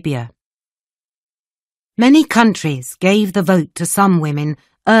Arabia. Many countries gave the vote to some women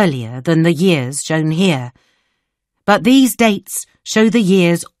earlier than the years shown here, but these dates show the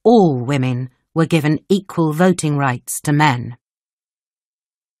years all women were given equal voting rights to men.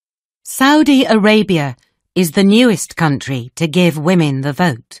 Saudi Arabia is the newest country to give women the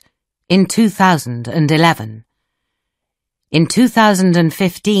vote, in 2011. In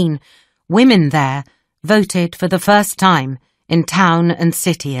 2015, women there voted for the first time in town and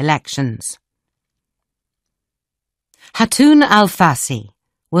city elections. Hatun al-Fassi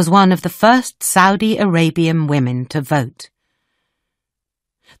was one of the first Saudi Arabian women to vote.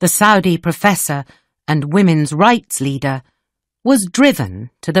 The Saudi professor and women's rights leader was driven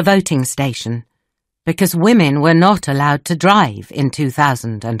to the voting station because women were not allowed to drive in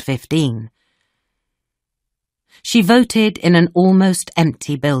 2015. She voted in an almost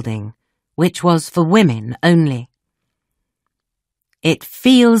empty building, which was for women only. "It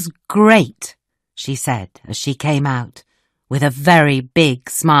feels great," she said as she came out, with a very big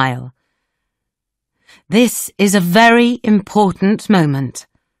smile. "This is a very important moment.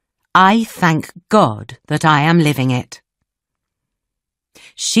 I thank God that I am living it."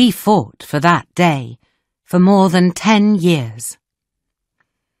 She fought for that day for more than 10 years.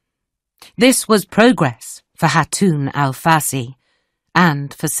 This was progress for Hatun al-Fassi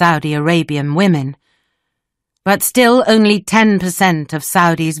and for Saudi Arabian women, but still only 10% of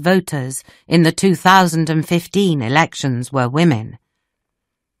Saudi's voters in the 2015 elections were women.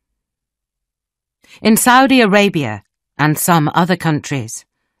 In Saudi Arabia and some other countries,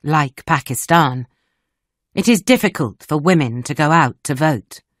 like Pakistan, it is difficult for women to go out to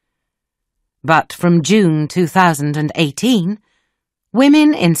vote. But from June 2018,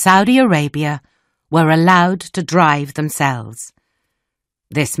 women in Saudi Arabia were allowed to drive themselves.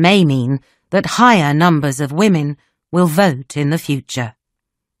 This may mean that higher numbers of women will vote in the future.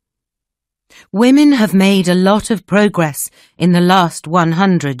 Women have made a lot of progress in the last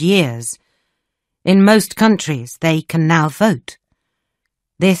 100 years. In most countries, they can now vote.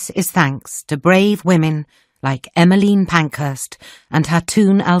 This is thanks to brave women like Emmeline Pankhurst and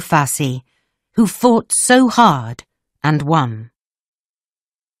Hatun al-Fassi, who fought so hard and won.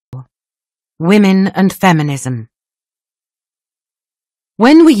 Women and feminism.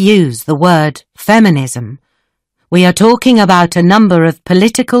 When we use the word feminism, we are talking about a number of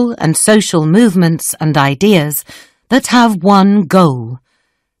political and social movements and ideas that have one goal.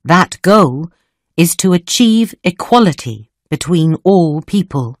 That goal is to achieve equality between all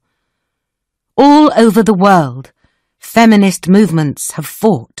people. All over the world, feminist movements have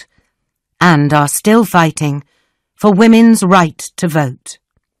fought, and are still fighting, for women's right to vote.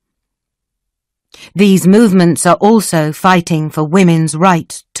 These movements are also fighting for women's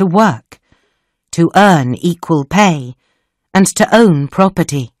right to work, to earn equal pay, and to own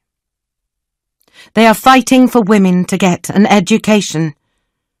property. They are fighting for women to get an education,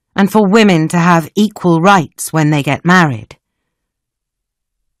 and for women to have equal rights when they get married.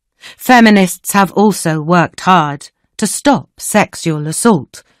 Feminists have also worked hard to stop sexual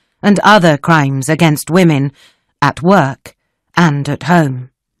assault and other crimes against women at work and at home.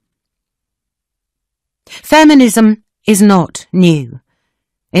 Feminism is not new.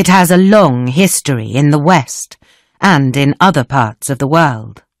 It has a long history in the West and in other parts of the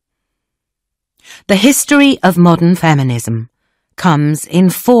world. The history of modern feminism comes in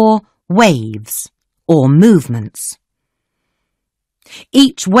 4 waves or movements.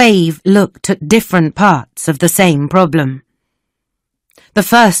 Each wave looked at different parts of the same problem. The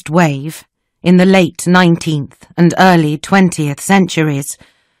first wave, in the late 19th and early 20th centuries,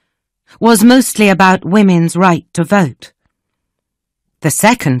 was mostly about women's right to vote. The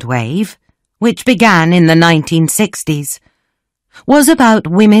second wave, which began in the 1960s, was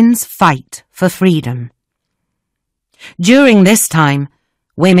about women's fight for freedom. During this time,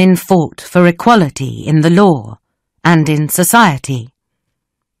 women fought for equality in the law and in society.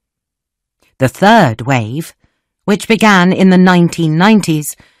 The third wave, which began in the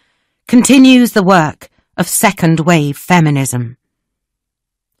 1990s, continues the work of second-wave feminism.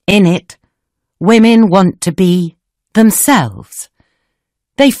 In it, women want to be themselves.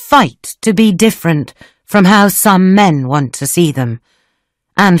 They fight to be different from how some men want to see them,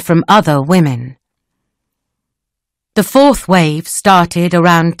 and from other women. The fourth wave started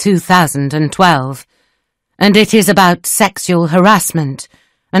around 2012, and it is about sexual harassment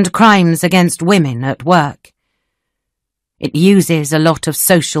and crimes against women at work. It uses a lot of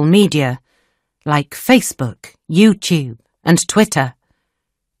social media, like Facebook, YouTube, and Twitter,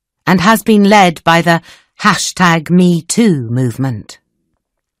 and has been led by the #MeToo movement.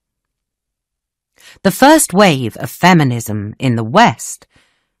 The first wave of feminism in the West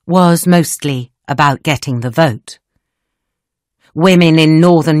was mostly about getting the vote. Women in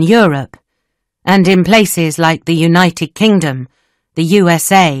Northern Europe and in places like the United Kingdom, the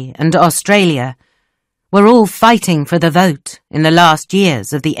USA and Australia were all fighting for the vote in the last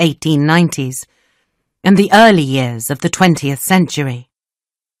years of the 1890s and the early years of the 20th century.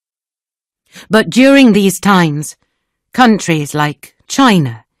 But during these times, countries like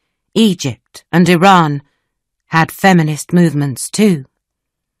China, Egypt and Iran had feminist movements too.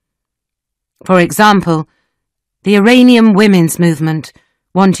 For example, the Iranian women's movement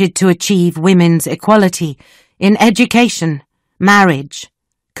wanted to achieve women's equality in education, marriage,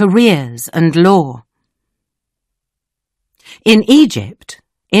 careers and law. In Egypt,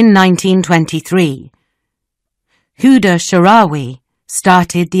 in 1923, Huda Sharawi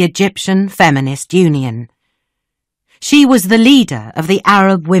started the Egyptian Feminist Union. She was the leader of the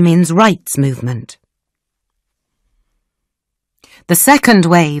Arab women's rights movement. The second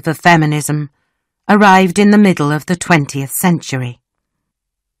wave of feminism arrived in the middle of the 20th century.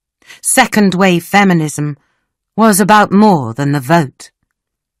 Second wave feminism was about more than the vote.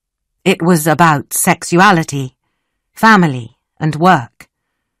 It was about sexuality, family, and work.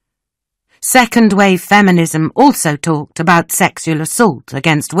 Second wave feminism also talked about sexual assault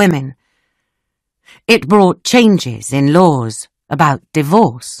against women. It brought changes in laws about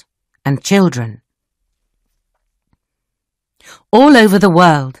divorce and children. All over the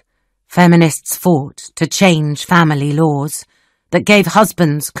world, feminists fought to change family laws that gave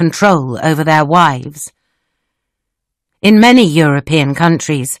husbands control over their wives. In many European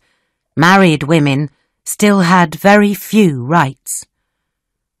countries, married women still had very few rights.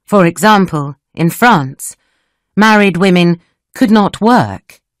 For example, in France, married women could not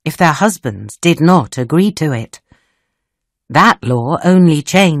work if their husbands did not agree to it. That law only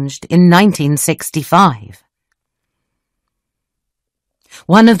changed in 1965.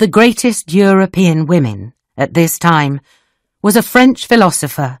 One of the greatest European women at this time was a French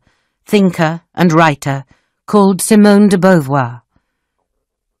philosopher, thinker and writer called Simone de Beauvoir.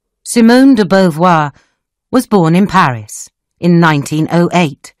 Simone de Beauvoir was born in Paris in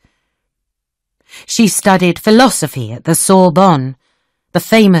 1908. She studied philosophy at the Sorbonne, the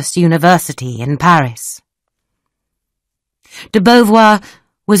famous university in Paris. De Beauvoir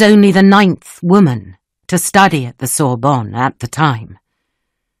was only the 9th woman to study at the Sorbonne at the time.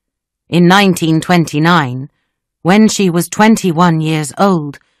 In 1929, when she was 21 years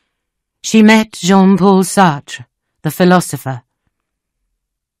old, she met Jean-Paul Sartre, the philosopher.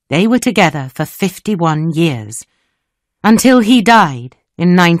 They were together for 51 years, until he died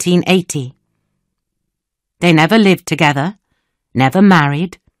in 1980. They never lived together, never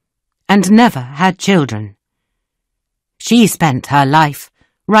married, and never had children. She spent her life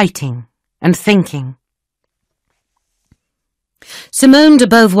writing and thinking. Simone de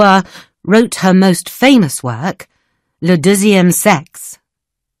Beauvoir wrote her most famous work, Le Deuxième Sexe,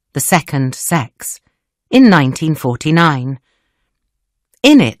 The Second Sex, in 1949.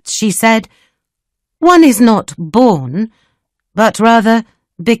 In it, she said, "One is not born, but rather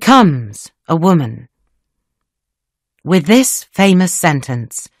becomes a woman." With this famous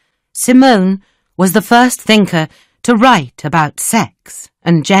sentence, Simone was the first thinker to write about sex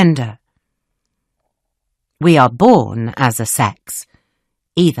and gender. "We are born as a sex,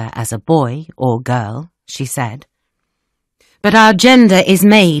 either as a boy or girl," she said. "But our gender is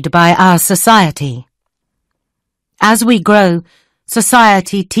made by our society. As we grow,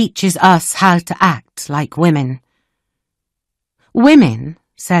 society teaches us how to act like women. Women,"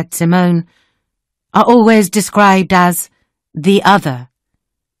 said Simone, "are always described as the other.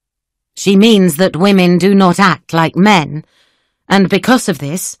 She means that women do not act like men, and because of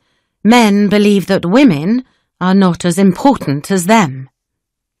this, men believe that women are not as important as them."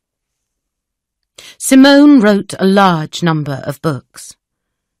 Simone wrote a large number of books.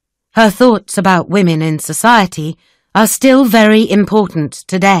 Her thoughts about women in society are still very important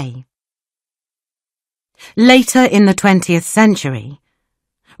today. Later in the 20th century,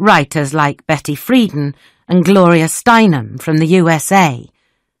 writers like Betty Friedan and Gloria Steinem from the USA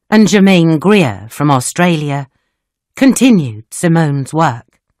and Germaine Greer from Australia continued Simone's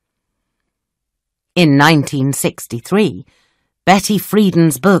work. In 1963, Betty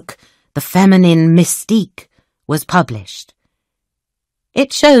Friedan's book, The Feminine Mystique, was published.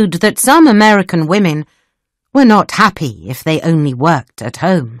 It showed that some American women were not happy if they only worked at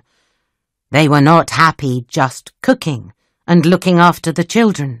home. They were not happy just cooking and looking after the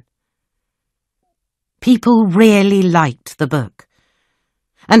children. People really liked the book,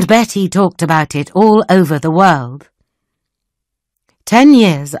 and Betty talked about it all over the world. 10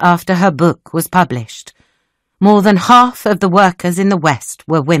 years after her book was published, more than half of the workers in the West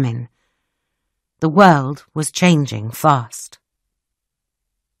were women. The world was changing fast.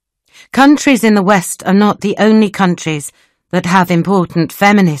 Countries in the West are not the only countries that have important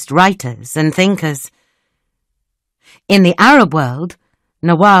feminist writers and thinkers. In the Arab world,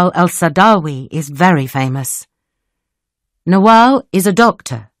 Nawal al-Saadawi is very famous. Nawal is a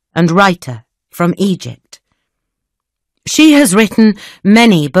doctor and writer from Egypt. She has written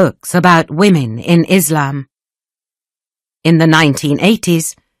many books about women in Islam. In the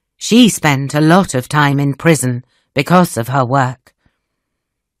 1980s, she spent a lot of time in prison because of her work.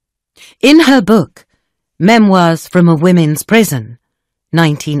 In her book, Memoirs from a Women's Prison,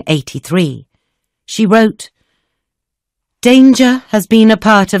 1983, she wrote, "Danger has been a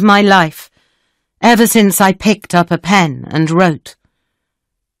part of my life ever since I picked up a pen and wrote.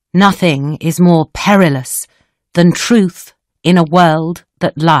 Nothing is more perilous than truth in a world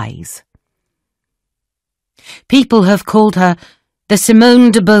that lies." People have called her the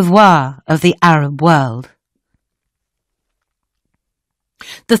Simone de Beauvoir of the Arab world.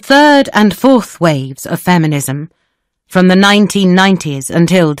 The third and fourth waves of feminism, from the 1990s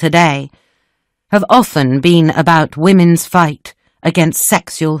until today, have often been about women's fight against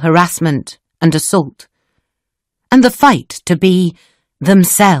sexual harassment and assault, and the fight to be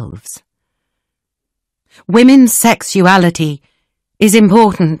themselves. Women's sexuality is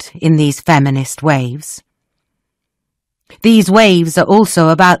important in these feminist waves. These waves are also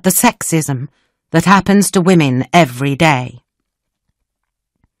about the sexism that happens to women every day.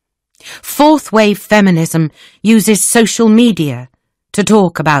 Fourth wave feminism uses social media to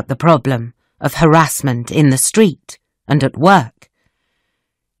talk about the problem of harassment in the street and at work.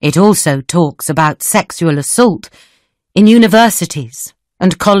 It also talks about sexual assault in universities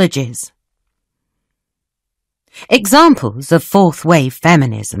and colleges. Examples of fourth wave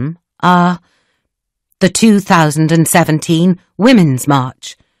feminism are the 2017 Women's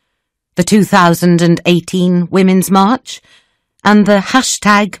March, the 2018 Women's March, and the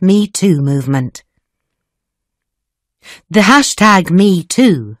 #MeToo movement. The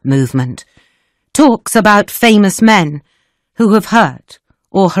 #MeToo movement talks about famous men who have hurt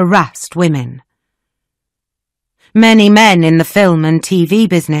or harassed women. Many men in the film and TV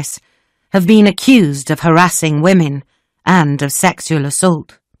business have been accused of harassing women and of sexual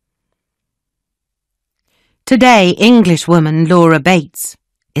assault. Today, Englishwoman Laura Bates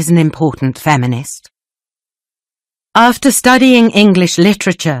is an important feminist. After studying English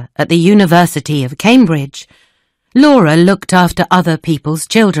literature at the University of Cambridge, Laura looked after other people's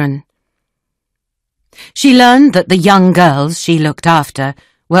children. She learned that the young girls she looked after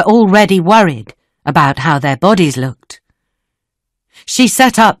were already worried about how their bodies looked. She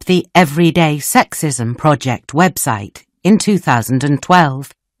set up the Everyday Sexism Project website in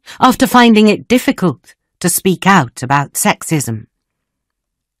 2012, after finding it difficult to speak out about sexism.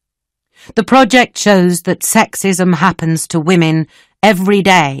 The project shows that sexism happens to women every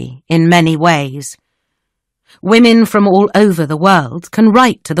day in many ways. Women from all over the world can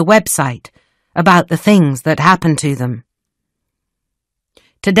write to the website about the things that happen to them.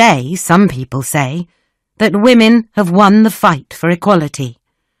 Today, some people say that women have won the fight for equality.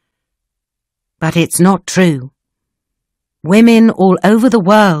 But it's not true. Women all over the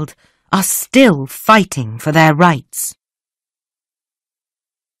world are still fighting for their rights.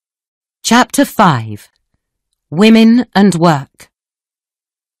 Chapter 5. Women and Work.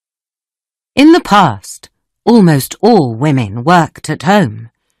 In the past, almost all women worked at home.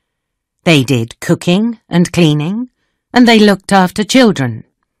 They did cooking and cleaning, and they looked after children.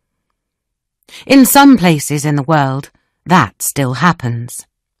 In some places in the world, that still happens.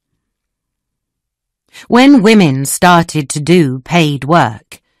 When women started to do paid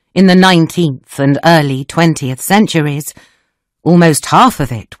work in the 19th and early 20th centuries, almost half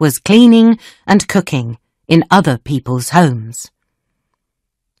of it was cleaning and cooking in other people's homes.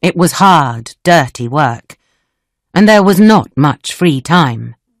 It was hard, dirty work, and there was not much free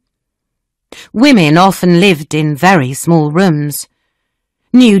time. Women often lived in very small rooms.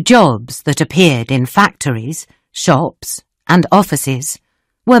 New jobs that appeared in factories, shops, and offices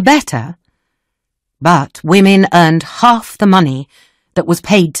were better, but women earned half the money that was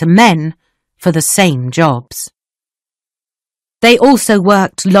paid to men for the same jobs. They also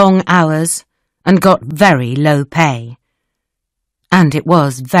worked long hours and got very low pay. And it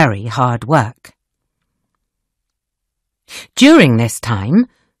was very hard work. During this time,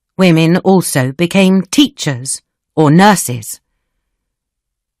 women also became teachers or nurses.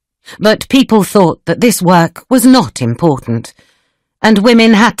 But people thought that this work was not important, and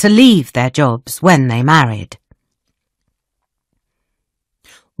women had to leave their jobs when they married.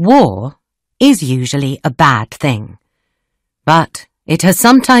 War is usually a bad thing, but it has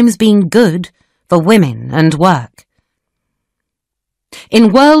sometimes been good for women and work.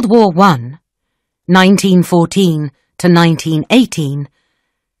 In World War I, 1914 to 1918,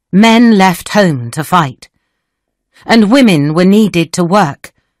 men left home to fight, and women were needed to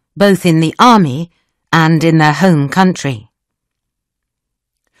work both in the army and in their home country.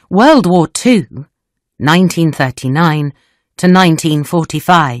 World War II, 1939 to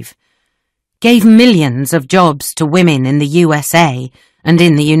 1945, gave millions of jobs to women in the USA and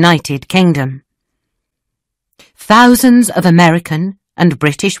in the United Kingdom. Thousands of American and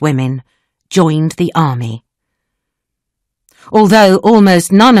British women joined the army. Although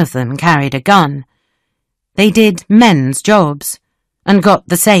almost none of them carried a gun, they did men's jobs and got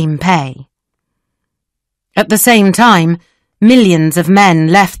the same pay. At the same time, millions of men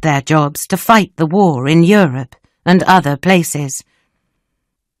left their jobs to fight the war in Europe and other places.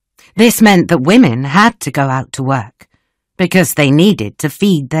 This meant that women had to go out to work because they needed to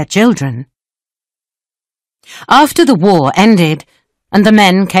feed their children. After the war ended and the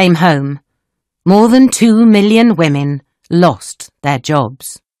men came home, more than 2 million women lost their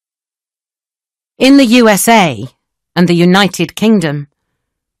jobs. In the USA and the United Kingdom,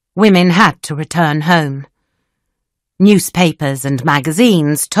 women had to return home. Newspapers and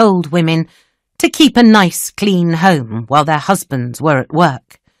magazines told women to keep a nice, clean home while their husbands were at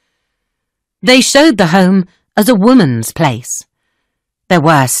work. They showed the home as a woman's place. There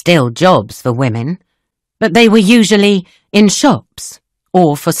were still jobs for women, but they were usually in shops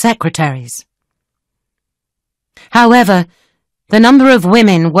or for secretaries. However, the number of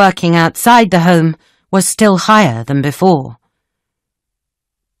women working outside the home was still higher than before.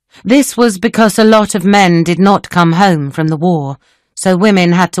 This was because a lot of men did not come home from the war, so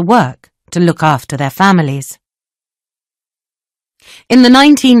women had to work to look after their families. In the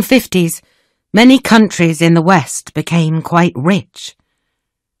 1950s, many countries in the West became quite rich.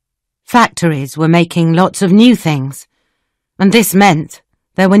 Factories were making lots of new things, and this meant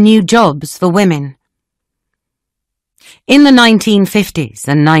there were new jobs for women. In the 1950s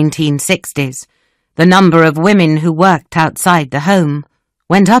and 1960s, the number of women who worked outside the home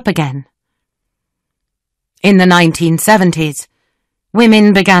went up again. In the 1970s,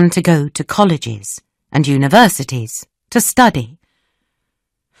 women began to go to colleges and universities to study.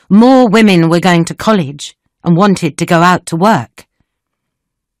 More women were going to college and wanted to go out to work.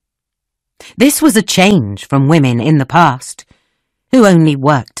 This was a change from women in the past, who only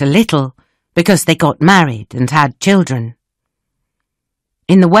worked a little because they got married and had children.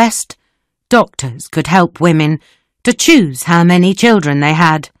 In the West, doctors could help women to choose how many children they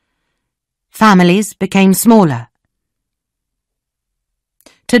had. Families became smaller.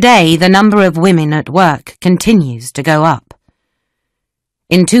 Today, the number of women at work continues to go up.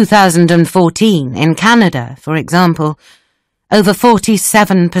 In 2014, in Canada, for example, over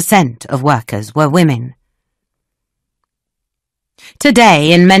 47% of workers were women.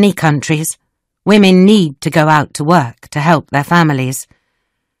 Today, in many countries, women need to go out to work to help their families.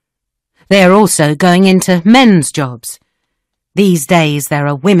 They are also going into men's jobs. These days there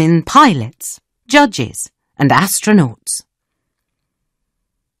are women pilots, judges, and astronauts.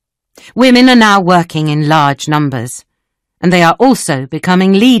 Women are now working in large numbers, and they are also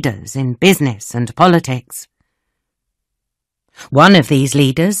becoming leaders in business and politics. One of these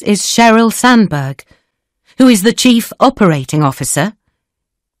leaders is Sheryl Sandberg, who is the Chief Operating Officer,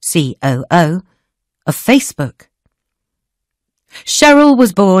 COO, of Facebook. Sheryl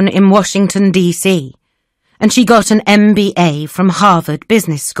was born in Washington, D.C., and she got an MBA from Harvard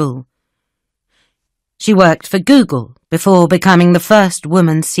Business School. She worked for Google before becoming the first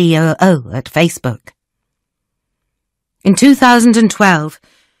woman COO at Facebook. In 2012,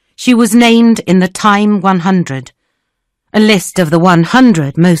 she was named in the Time 100, a list of the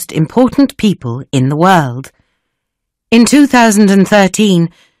 100 most important people in the world. In 2013,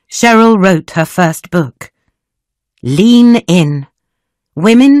 Sheryl wrote her first book, Lean In: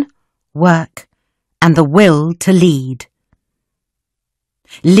 Women, Work, and the Will to Lead.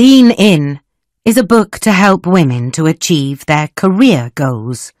 Lean In is a book to help women to achieve their career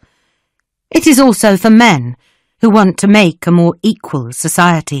goals. It is also for men who want to make a more equal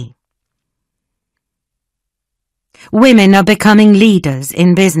society. Women are becoming leaders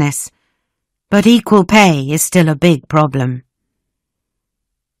in business. But equal pay is still a big problem.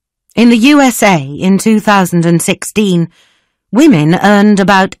 In the USA in 2016, women earned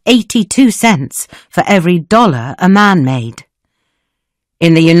about 82 cents for every dollar a man made.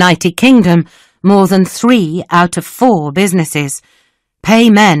 In the United Kingdom, more than 3 out of 4 businesses pay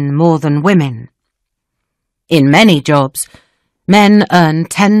men more than women. In many jobs, men earn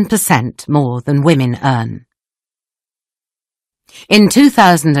 10% more than women earn. In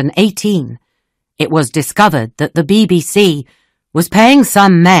 2018, it was discovered that the BBC was paying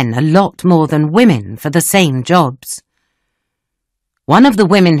some men a lot more than women for the same jobs. One of the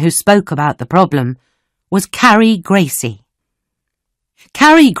women who spoke about the problem was Carrie Gracie.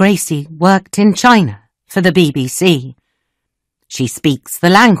 Carrie Gracie worked in China for the BBC. She speaks the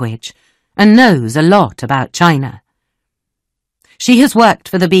language and knows a lot about China. She has worked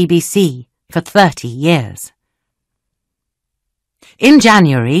for the BBC for 30 years. In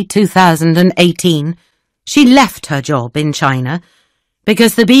January 2018, she left her job in China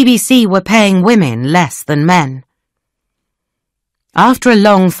because the BBC were paying women less than men. After a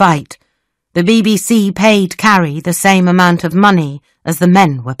long fight, the BBC paid Carrie the same amount of money as the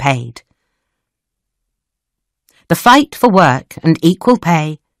men were paid. The fight for work and equal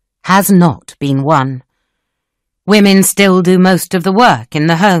pay has not been won. Women still do most of the work in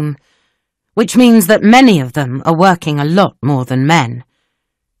the home, which means that many of them are working a lot more than men.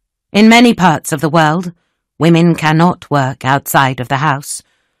 In many parts of the world, women cannot work outside of the house,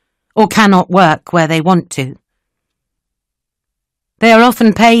 or cannot work where they want to. They are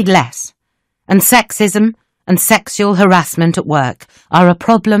often paid less, and sexism and sexual harassment at work are a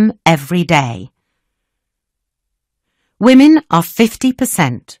problem every day. Women are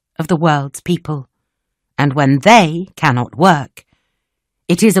 50% of the world's people, and when they cannot work,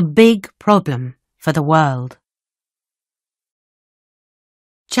 it is a big problem for the world.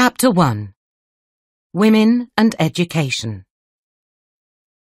 Chapter 1. Women and Education.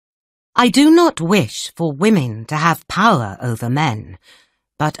 I do not wish for women to have power over men,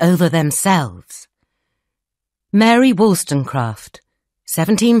 but over themselves. Mary Wollstonecraft,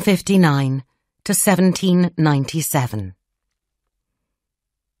 1759 to 1797.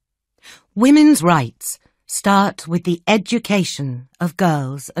 Women's rights start with the education of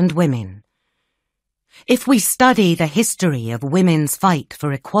girls and women. If we study the history of women's fight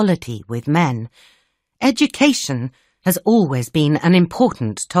for equality with men, education has always been an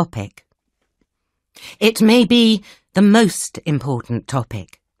important topic. It may be the most important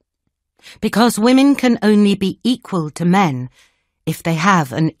topic, because women can only be equal to men if they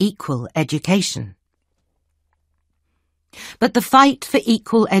have an equal education. But the fight for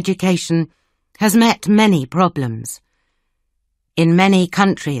equal education has met many problems. In many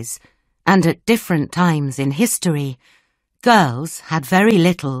countries, and at different times in history, girls had very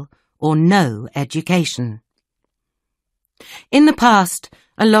little or no education. In the past,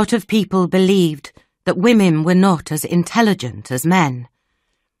 a lot of people believed that women were not as intelligent as men.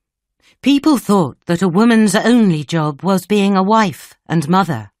 People thought that a woman's only job was being a wife and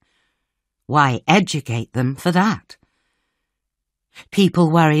mother. Why educate them for that? People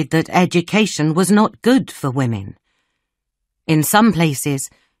worried that education was not good for women. In some places,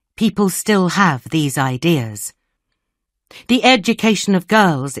 people still have these ideas. The education of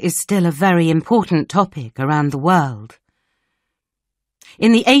girls is still a very important topic around the world.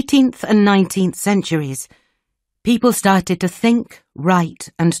 In the 18th and 19th centuries, people started to think, write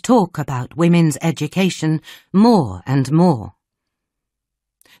and talk about women's education more and more.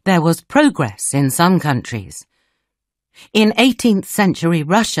 There was progress in some countries. In 18th century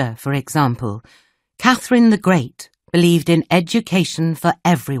Russia, for example, Catherine the Great believed in education for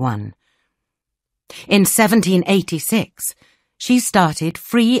everyone. In 1786, she started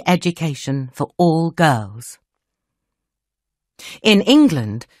free education for all girls. In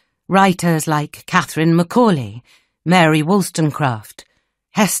England, writers like Catherine Macaulay, Mary Wollstonecraft,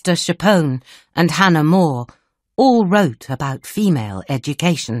 Hester Chapone and Hannah More all wrote about female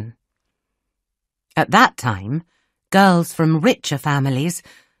education. At that time, girls from richer families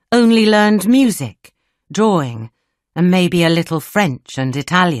only learned music, drawing, and maybe a little French and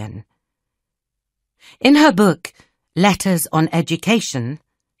Italian. In her book, Letters on Education,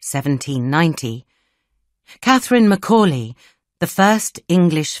 1790, Catherine Macaulay, the first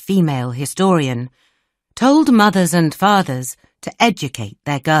English female historian, told mothers and fathers to educate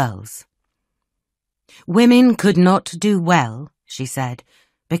their girls. Women could not do well, she said,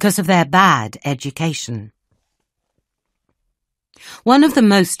 because of their bad education. One of the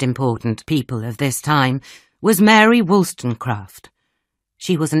most important people of this time was Mary Wollstonecraft.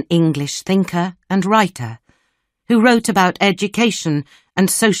 She was an English thinker and writer who wrote about education and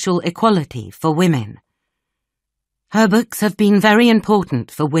social equality for women. Her books have been very important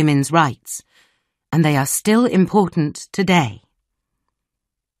for women's rights, and they are still important today.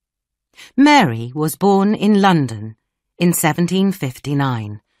 Mary was born in London in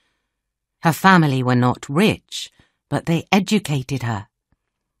 1759. Her family were not rich, but they educated her.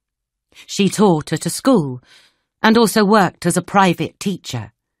 She taught at a school and also worked as a private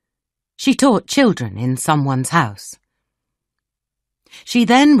teacher. She taught children in someone's house. She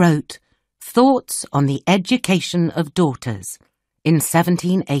then wrote Thoughts on the Education of Daughters in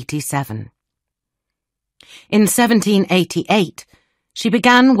 1787. In 1788, she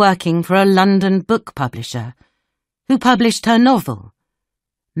began working for a London book publisher who published her novel,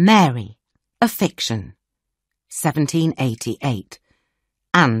 Mary, a Fiction, 1788,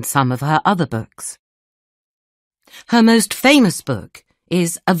 and some of her other books. Her most famous book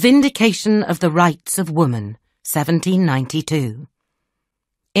is A Vindication of the Rights of Woman, 1792.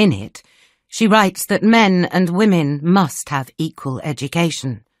 In it, she writes that men and women must have equal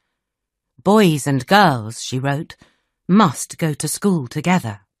education. Boys and girls, she wrote, must go to school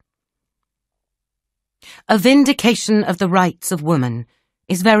together. A Vindication of the Rights of Woman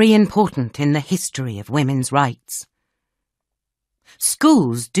is very important in the history of women's rights.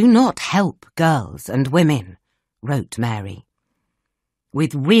 Schools do not help girls and women, wrote Mary.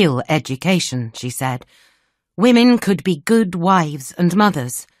 With real education, she said, women could be good wives and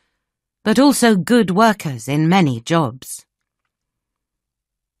mothers, but also good workers in many jobs.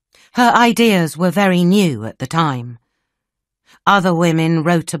 Her ideas were very new at the time. Other women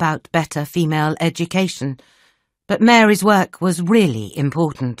wrote about better female education, but Mary's work was really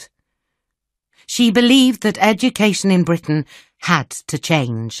important. She believed that education in Britain had to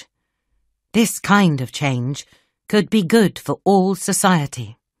change. This kind of change could be good for all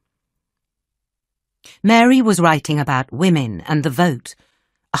society. Mary was writing about women and the vote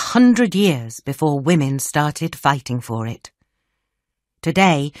 100 years before women started fighting for it.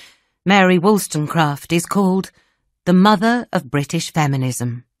 Today, Mary Wollstonecraft is called the mother of British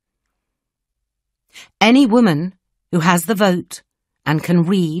feminism. Any woman who has the vote and can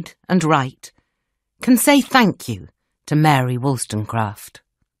read and write can say thank you to Mary Wollstonecraft.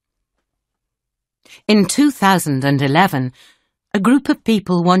 In 2011, a group of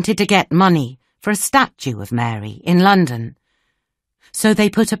people wanted to get money for a statue of Mary in London, so they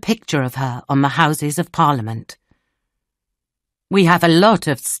put a picture of her on the Houses of Parliament. We have a lot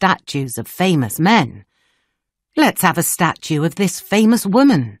of statues of famous men. Let's have a statue of this famous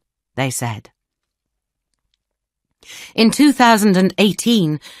woman, they said. In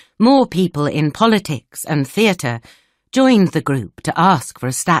 2018, more people in politics and theatre joined the group to ask for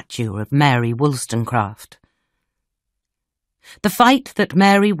a statue of Mary Wollstonecraft. The fight that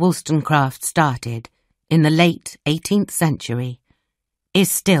Mary Wollstonecraft started in the late 18th century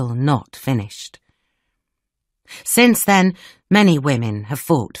is still not finished. Since then, many women have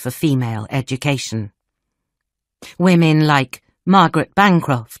fought for female education. Women like Margaret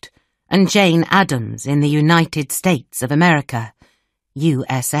Bancroft and Jane Addams in the United States of America,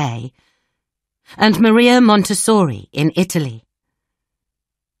 USA, and Maria Montessori in Italy.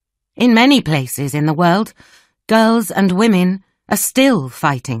 In many places in the world, girls and women are still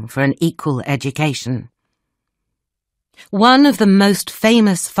fighting for an equal education. One of the most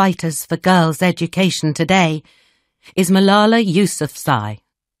famous fighters for girls' education today is Malala Yousafzai.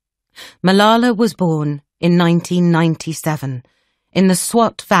 Malala was born in 1997 in the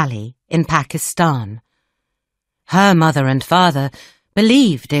Swat Valley in Pakistan. Her mother and father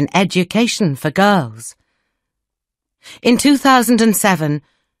believed in education for girls. In 2007,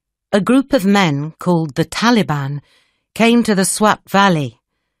 a group of men called the Taliban came to the Swat Valley.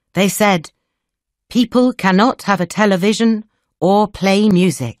 They said, "People cannot have a television or play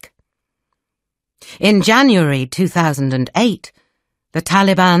music." In January 2008, the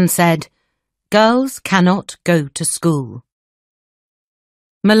Taliban said, "Girls cannot go to school."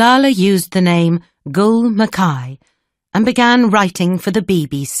 Malala used the name Gul Mackay and began writing for the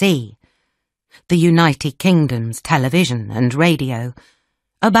BBC, the United Kingdom's television and radio,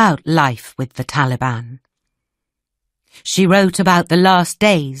 about life with the Taliban. She wrote about the last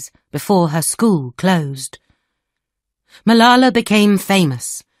days before her school closed. Malala became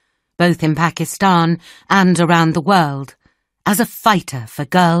famous, both in Pakistan and around the world, as a fighter for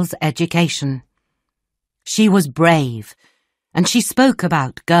girls' education. She was brave, and she spoke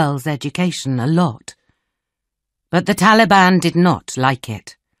about girls' education a lot. But the Taliban did not like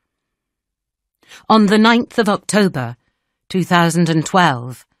it. On the 9th of October,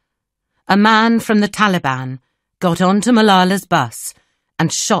 2012, a man from the Taliban got onto Malala's bus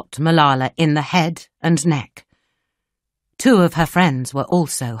and shot Malala in the head and neck, 2 of her friends were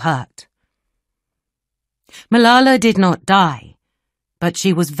also hurt. Malala did not die, but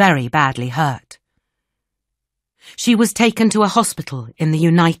she was very badly hurt. She was taken to a hospital in the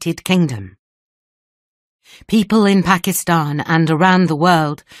United Kingdom. People in Pakistan and around the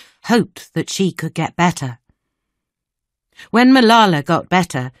world hoped that she could get better. When Malala got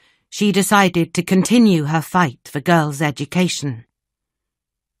better, she decided to continue her fight for girls' education.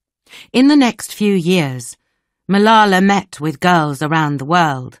 In the next few years, Malala met with girls around the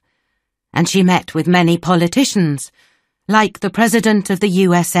world, and she met with many politicians, like the President of the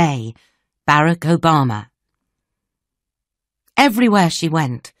USA, Barack Obama. Everywhere she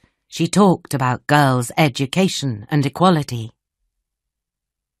went, she talked about girls' education and equality.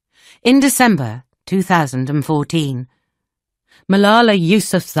 In December 2014, Malala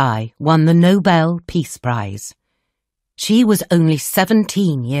Yousafzai won the Nobel Peace Prize. She was only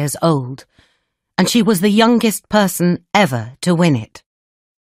 17 years old, and she was the youngest person ever to win it.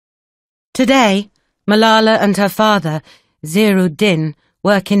 Today, Malala and her father, Zeeruddin,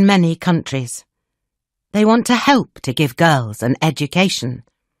 work in many countries. They want to help to give girls an education.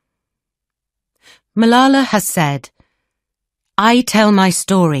 Malala has said, "I tell my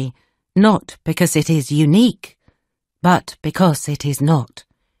story not because it is unique, but because it is not.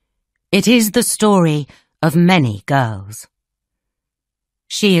 It is the story of many girls."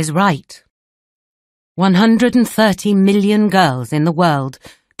 She is right. 130 million girls in the world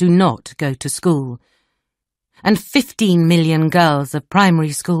do not go to school, and 15 million girls of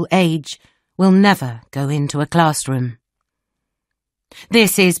primary school age will never go into a classroom.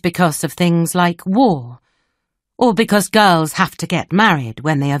 This is because of things like war, or because girls have to get married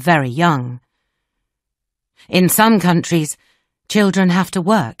when they are very young. In some countries, children have to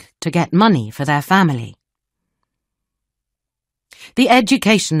work to get money for their family. The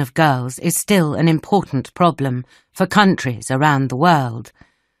education of girls is still an important problem for countries around the world.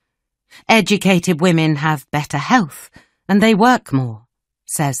 Educated women have better health and they work more,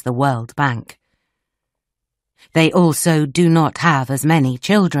 says the World Bank. They also do not have as many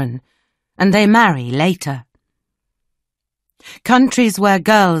children, and they marry later. Countries where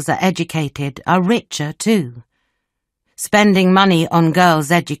girls are educated are richer too. Spending money on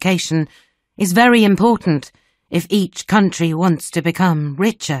girls' education is very important if each country wants to become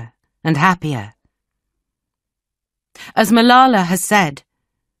richer and happier. As Malala has said,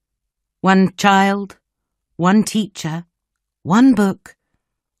 "One child, one teacher, one book,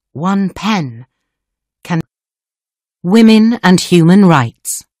 one pen can..." Women and human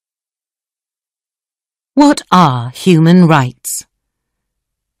rights. What are human rights?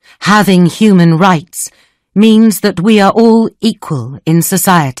 Having human rights means that we are all equal in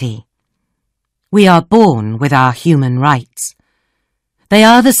society. We are born with our human rights. They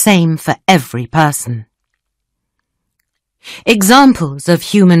are the same for every person. Examples of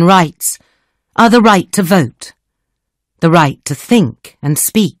human rights are the right to vote, the right to think and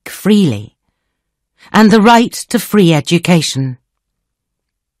speak freely, and the right to free education.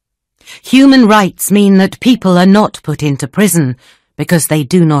 Human rights mean that people are not put into prison because they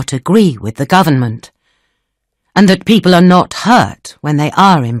do not agree with the government, and that people are not hurt when they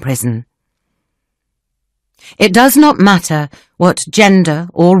are in prison. It does not matter what gender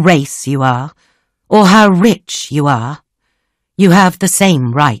or race you are, or how rich you are. You have the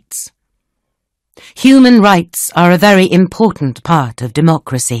same rights. Human rights are a very important part of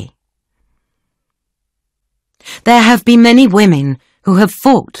democracy. There have been many women who have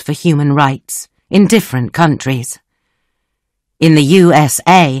fought for human rights in different countries. In the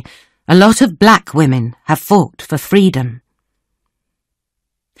USA, a lot of black women have fought for freedom.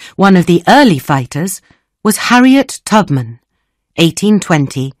 One of the early fighters was Harriet Tubman,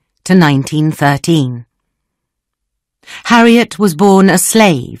 1820 to 1913. Harriet was born a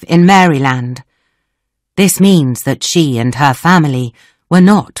slave in Maryland. This means that she and her family were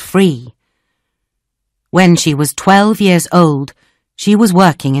not free. When she was 12 years old, she was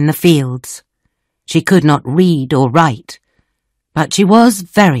working in the fields. She could not read or write, but she was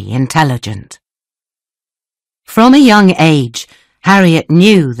very intelligent. From a young age, Harriet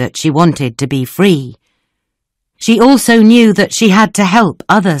knew that she wanted to be free. She also knew that she had to help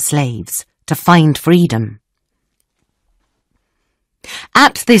other slaves to find freedom.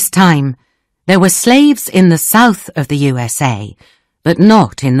 At this time, there were slaves in the south of the USA, but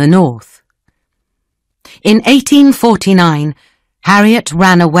not in the north. In 1849, Harriet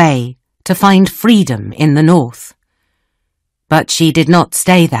ran away to find freedom in the north. But she did not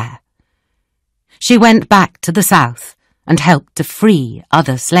stay there. She went back to the south and helped to free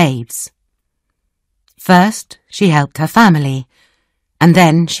other slaves. First, she helped her family, and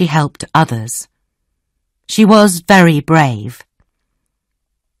then she helped others. she was very brave.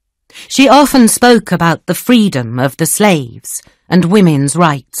 She often spoke about the freedom of the slaves and women's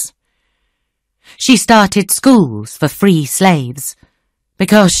rights. She started schools for free slaves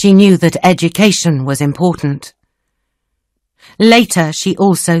because she knew that education was important. Later, she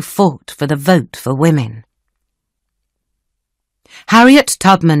also fought for the vote for women. Harriet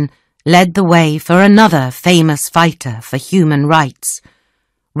Tubman led the way for another famous fighter for human rights,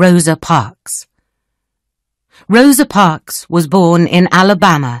 Rosa Parks. Rosa Parks was born in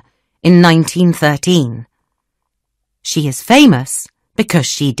Alabama in 1913. She is famous because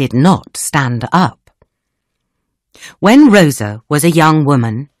she did not stand up. When Rosa was a young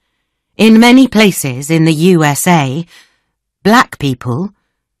woman, in many places in the USA, black people,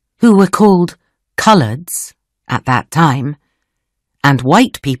 who were called coloreds at that time, and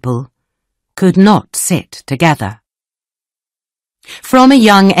white people could not sit together. From a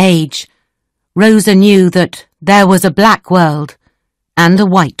young age, Rosa knew that there was a black world and a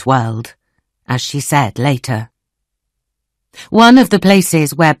white world, as she said later. One of the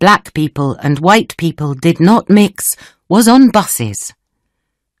places where black people and white people did not mix was on buses.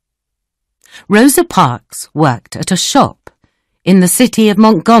 Rosa Parks worked at a shop in the city of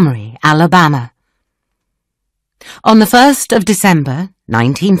Montgomery, Alabama. On the 1st of December,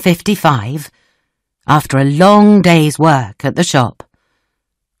 1955, after a long day's work at the shop,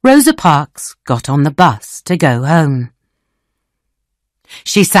 Rosa Parks got on the bus to go home.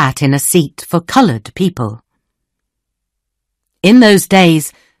 She sat in a seat for coloured people. In those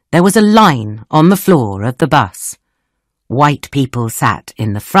days, there was a line on the floor of the bus. White people sat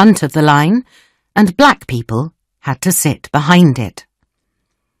in the front of the line, and black people had to sit behind it.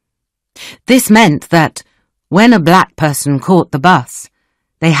 This meant that when a black person caught the bus,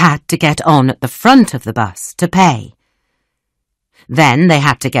 they had to get on at the front of the bus to pay. Then they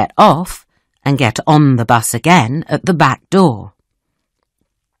had to get off and get on the bus again at the back door.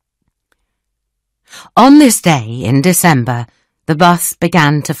 On this day in December, the bus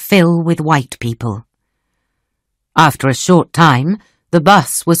began to fill with white people. After a short time, the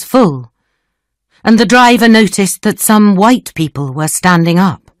bus was full, and the driver noticed that some white people were standing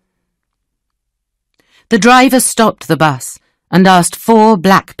up. The driver stopped the bus and asked 4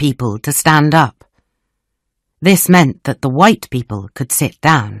 black people to stand up. This meant that the white people could sit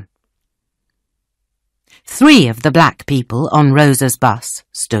down. 3 of the black people on Rosa's bus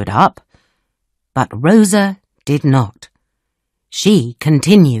stood up, but Rosa did not. She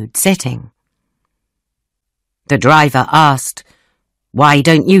continued sitting. The driver asked, "Why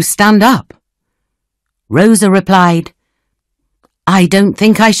don't you stand up?" Rosa replied, "I don't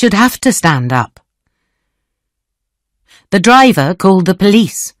think I should have to stand up." The driver called the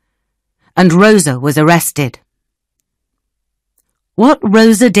police, and Rosa was arrested. What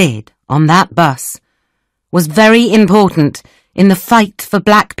Rosa did on that bus was very important in the fight for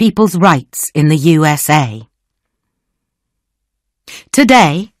black people's rights in the USA.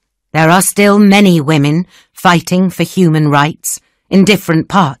 Today, there are still many women fighting for human rights in different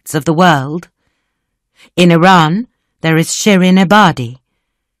parts of the world. In Iran, there is Shirin Ebadi.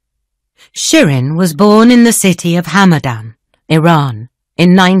 Shirin was born in the city of Hamadan, Iran,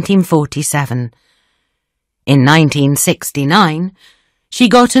 in 1947. In 1969, she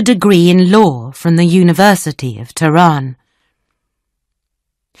got a degree in law from the University of Tehran.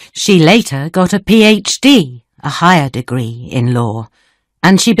 She later got a PhD, a higher degree in law,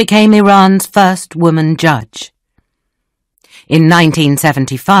 and she became Iran's first woman judge. In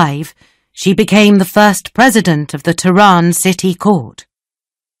 1975, she became the first president of the Tehran City Court.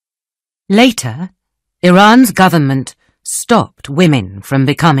 Later, Iran's government stopped women from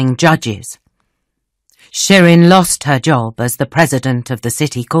becoming judges. Shirin lost her job as the president of the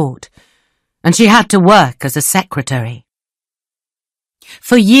city court, and she had to work as a secretary.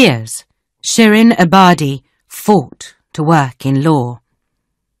 For years, Shirin Ebadi fought to work in law.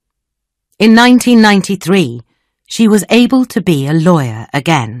 In 1993, she was able to be a lawyer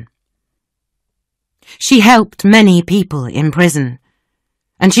again. She helped many people in prison,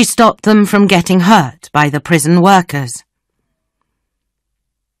 and she stopped them from getting hurt by the prison workers.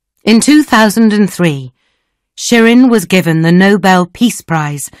 In 2003, Shirin was given the Nobel Peace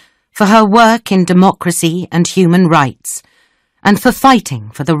Prize for her work in democracy and human rights, and for fighting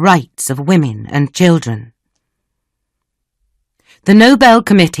for the rights of women and children. The Nobel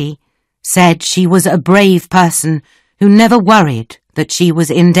Committee said she was a brave person who never worried that she was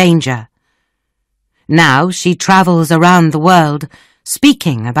in danger. Now she travels around the world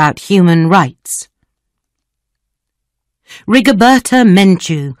speaking about human rights. Rigoberta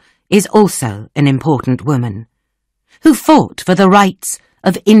Menchú is also an important woman. who fought for the rights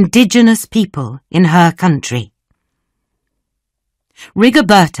of indigenous people in her country.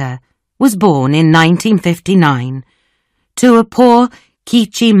 Rigoberta was born in 1959 to a poor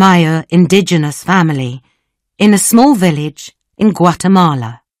Quiche-Maya indigenous family in a small village in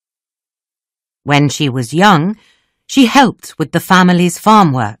Guatemala. When she was young, she helped with the family's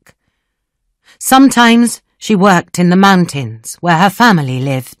farm work. Sometimes she worked in the mountains where her family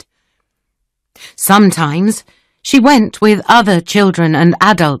lived. Sometimes she went with other children and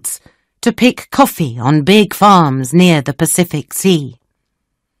adults to pick coffee on big farms near the Pacific Sea.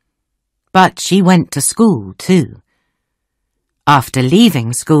 But she went to school too. After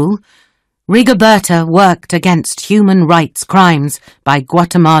leaving school, Rigoberta worked against human rights crimes by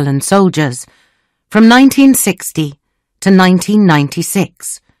Guatemalan soldiers from 1960 to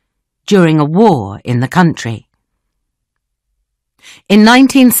 1996, during a war in the country. In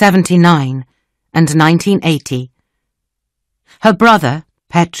 1979 and 1980, her brother,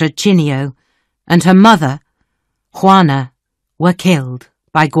 Petrochinio, and her mother, Juana, were killed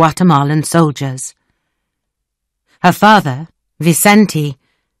by Guatemalan soldiers. Her father, Vicente,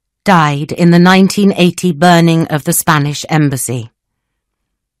 died in the 1980 burning of the Spanish embassy.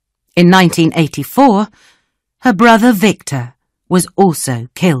 In 1984, her brother Victor was also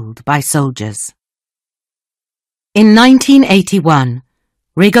killed by soldiers. In 1981,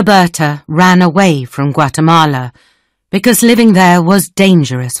 Rigoberta ran away from Guatemala because living there was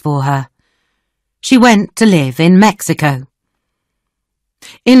dangerous for her. She went to live in Mexico.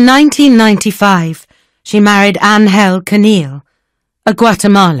 In 1995, she married Angel Canil, a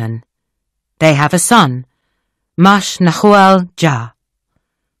Guatemalan. They have a son, Mash Nahuel Ja.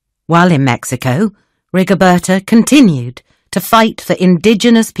 While in Mexico, Rigoberta continued to fight for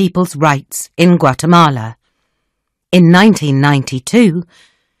indigenous people's rights in Guatemala. In 1992,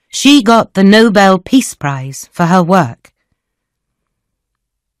 she got the Nobel Peace Prize for her work.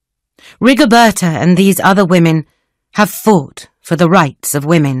 Rigoberta and these other women have fought for the rights of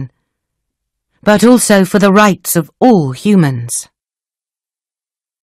women, but also for the rights of all humans.